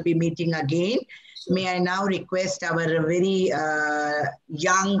we shall be meeting again. Sure. May I now request our very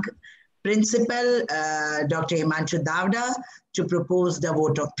young Principal, Dr. Himanshu Davda, to propose the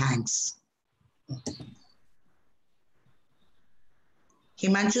vote of thanks.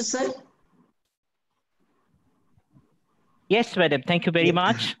 Himanshu, sir? Yes, madam. Thank you very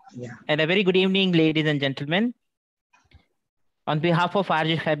much. Yeah. And a very good evening, ladies and gentlemen. On behalf of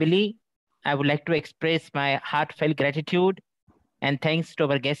RJ family, I would like to express my heartfelt gratitude and thanks to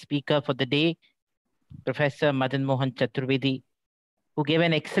our guest speaker for the day, Professor Madan Mohan Chaturvedi, who gave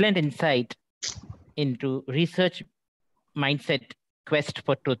an excellent insight into research mindset quest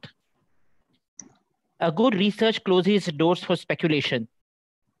for truth. A good research closes doors for speculation,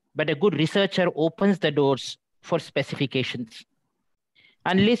 but a good researcher opens the doors for specifications.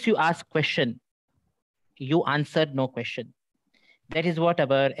 Unless you ask question, you answered no question. That is what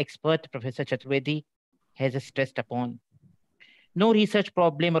our expert, Professor Chaturvedi, has stressed upon. No research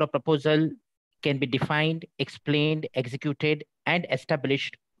problem or a proposal can be defined, explained, executed, and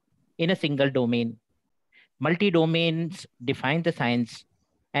established in a single domain. Multi-domains define the science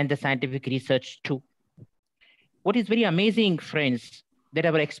and the scientific research too. What is very amazing, friends, that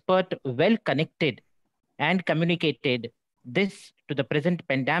our expert well connected and communicated this to the present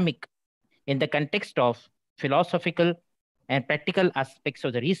pandemic in the context of philosophical and practical aspects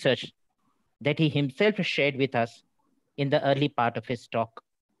of the research that he himself shared with us in the early part of his talk.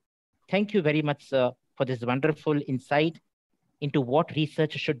 Thank you very much, sir, for this wonderful insight into what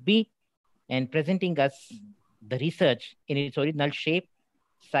research should be and presenting us the research in its original shape,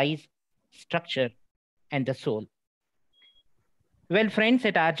 size, structure, and the soul. Well, friends,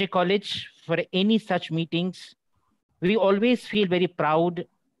 at RJ College, for any such meetings, we always feel very proud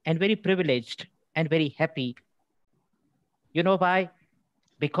and very privileged and very happy. You know why?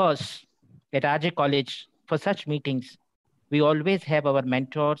 Because at RJ College, for such meetings, we always have our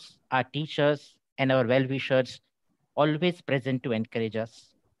mentors, our teachers, and our well-wishers always present to encourage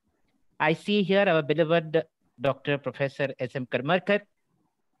us. I see here our beloved Dr. Professor S.M. Karmarkar,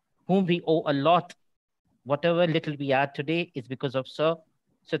 whom we owe a lot. Whatever little we are today is because of sir.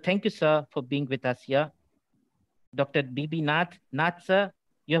 So thank you, sir, for being with us here. Dr. B.B. Nath, sir,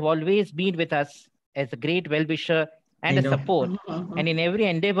 you have always been with us as a great well-wisher and a support. And in every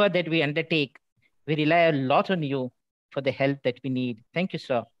endeavor that we undertake, we rely a lot on you for the help that we need. Thank you,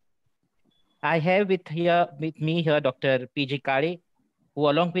 sir. I have with me here Dr. P.G. Kare, who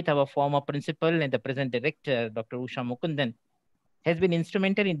along with our former principal and the present director, Dr. Usha Mukundan, has been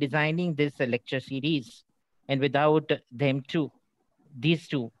instrumental in designing this lecture series. And without them too, these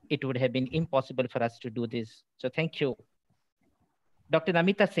two, it would have been impossible for us to do this. So thank you. Dr.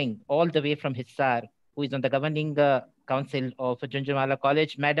 Namita Singh, all the way from Hisar, who is on the governing council of Junjunwala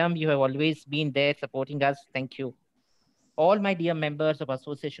College. Madam, you have always been there supporting us. Thank you. All my dear members of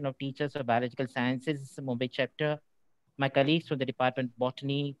Association of Teachers of Biological Sciences, Mumbai chapter, my colleagues from the Department of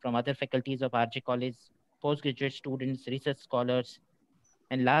Botany, from other faculties of RJ College, postgraduate students, research scholars,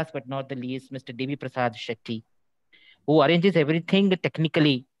 and last but not the least, Mr. Devi Prasad Shetty, who arranges everything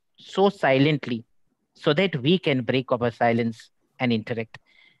technically so silently so that we can break our silence and interact.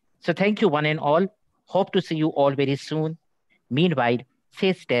 So thank you one and all. Hope to see you all very soon. Meanwhile,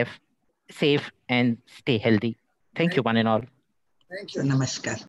 stay safe and stay healthy. Thank you one and all. Thank you. Namaskar.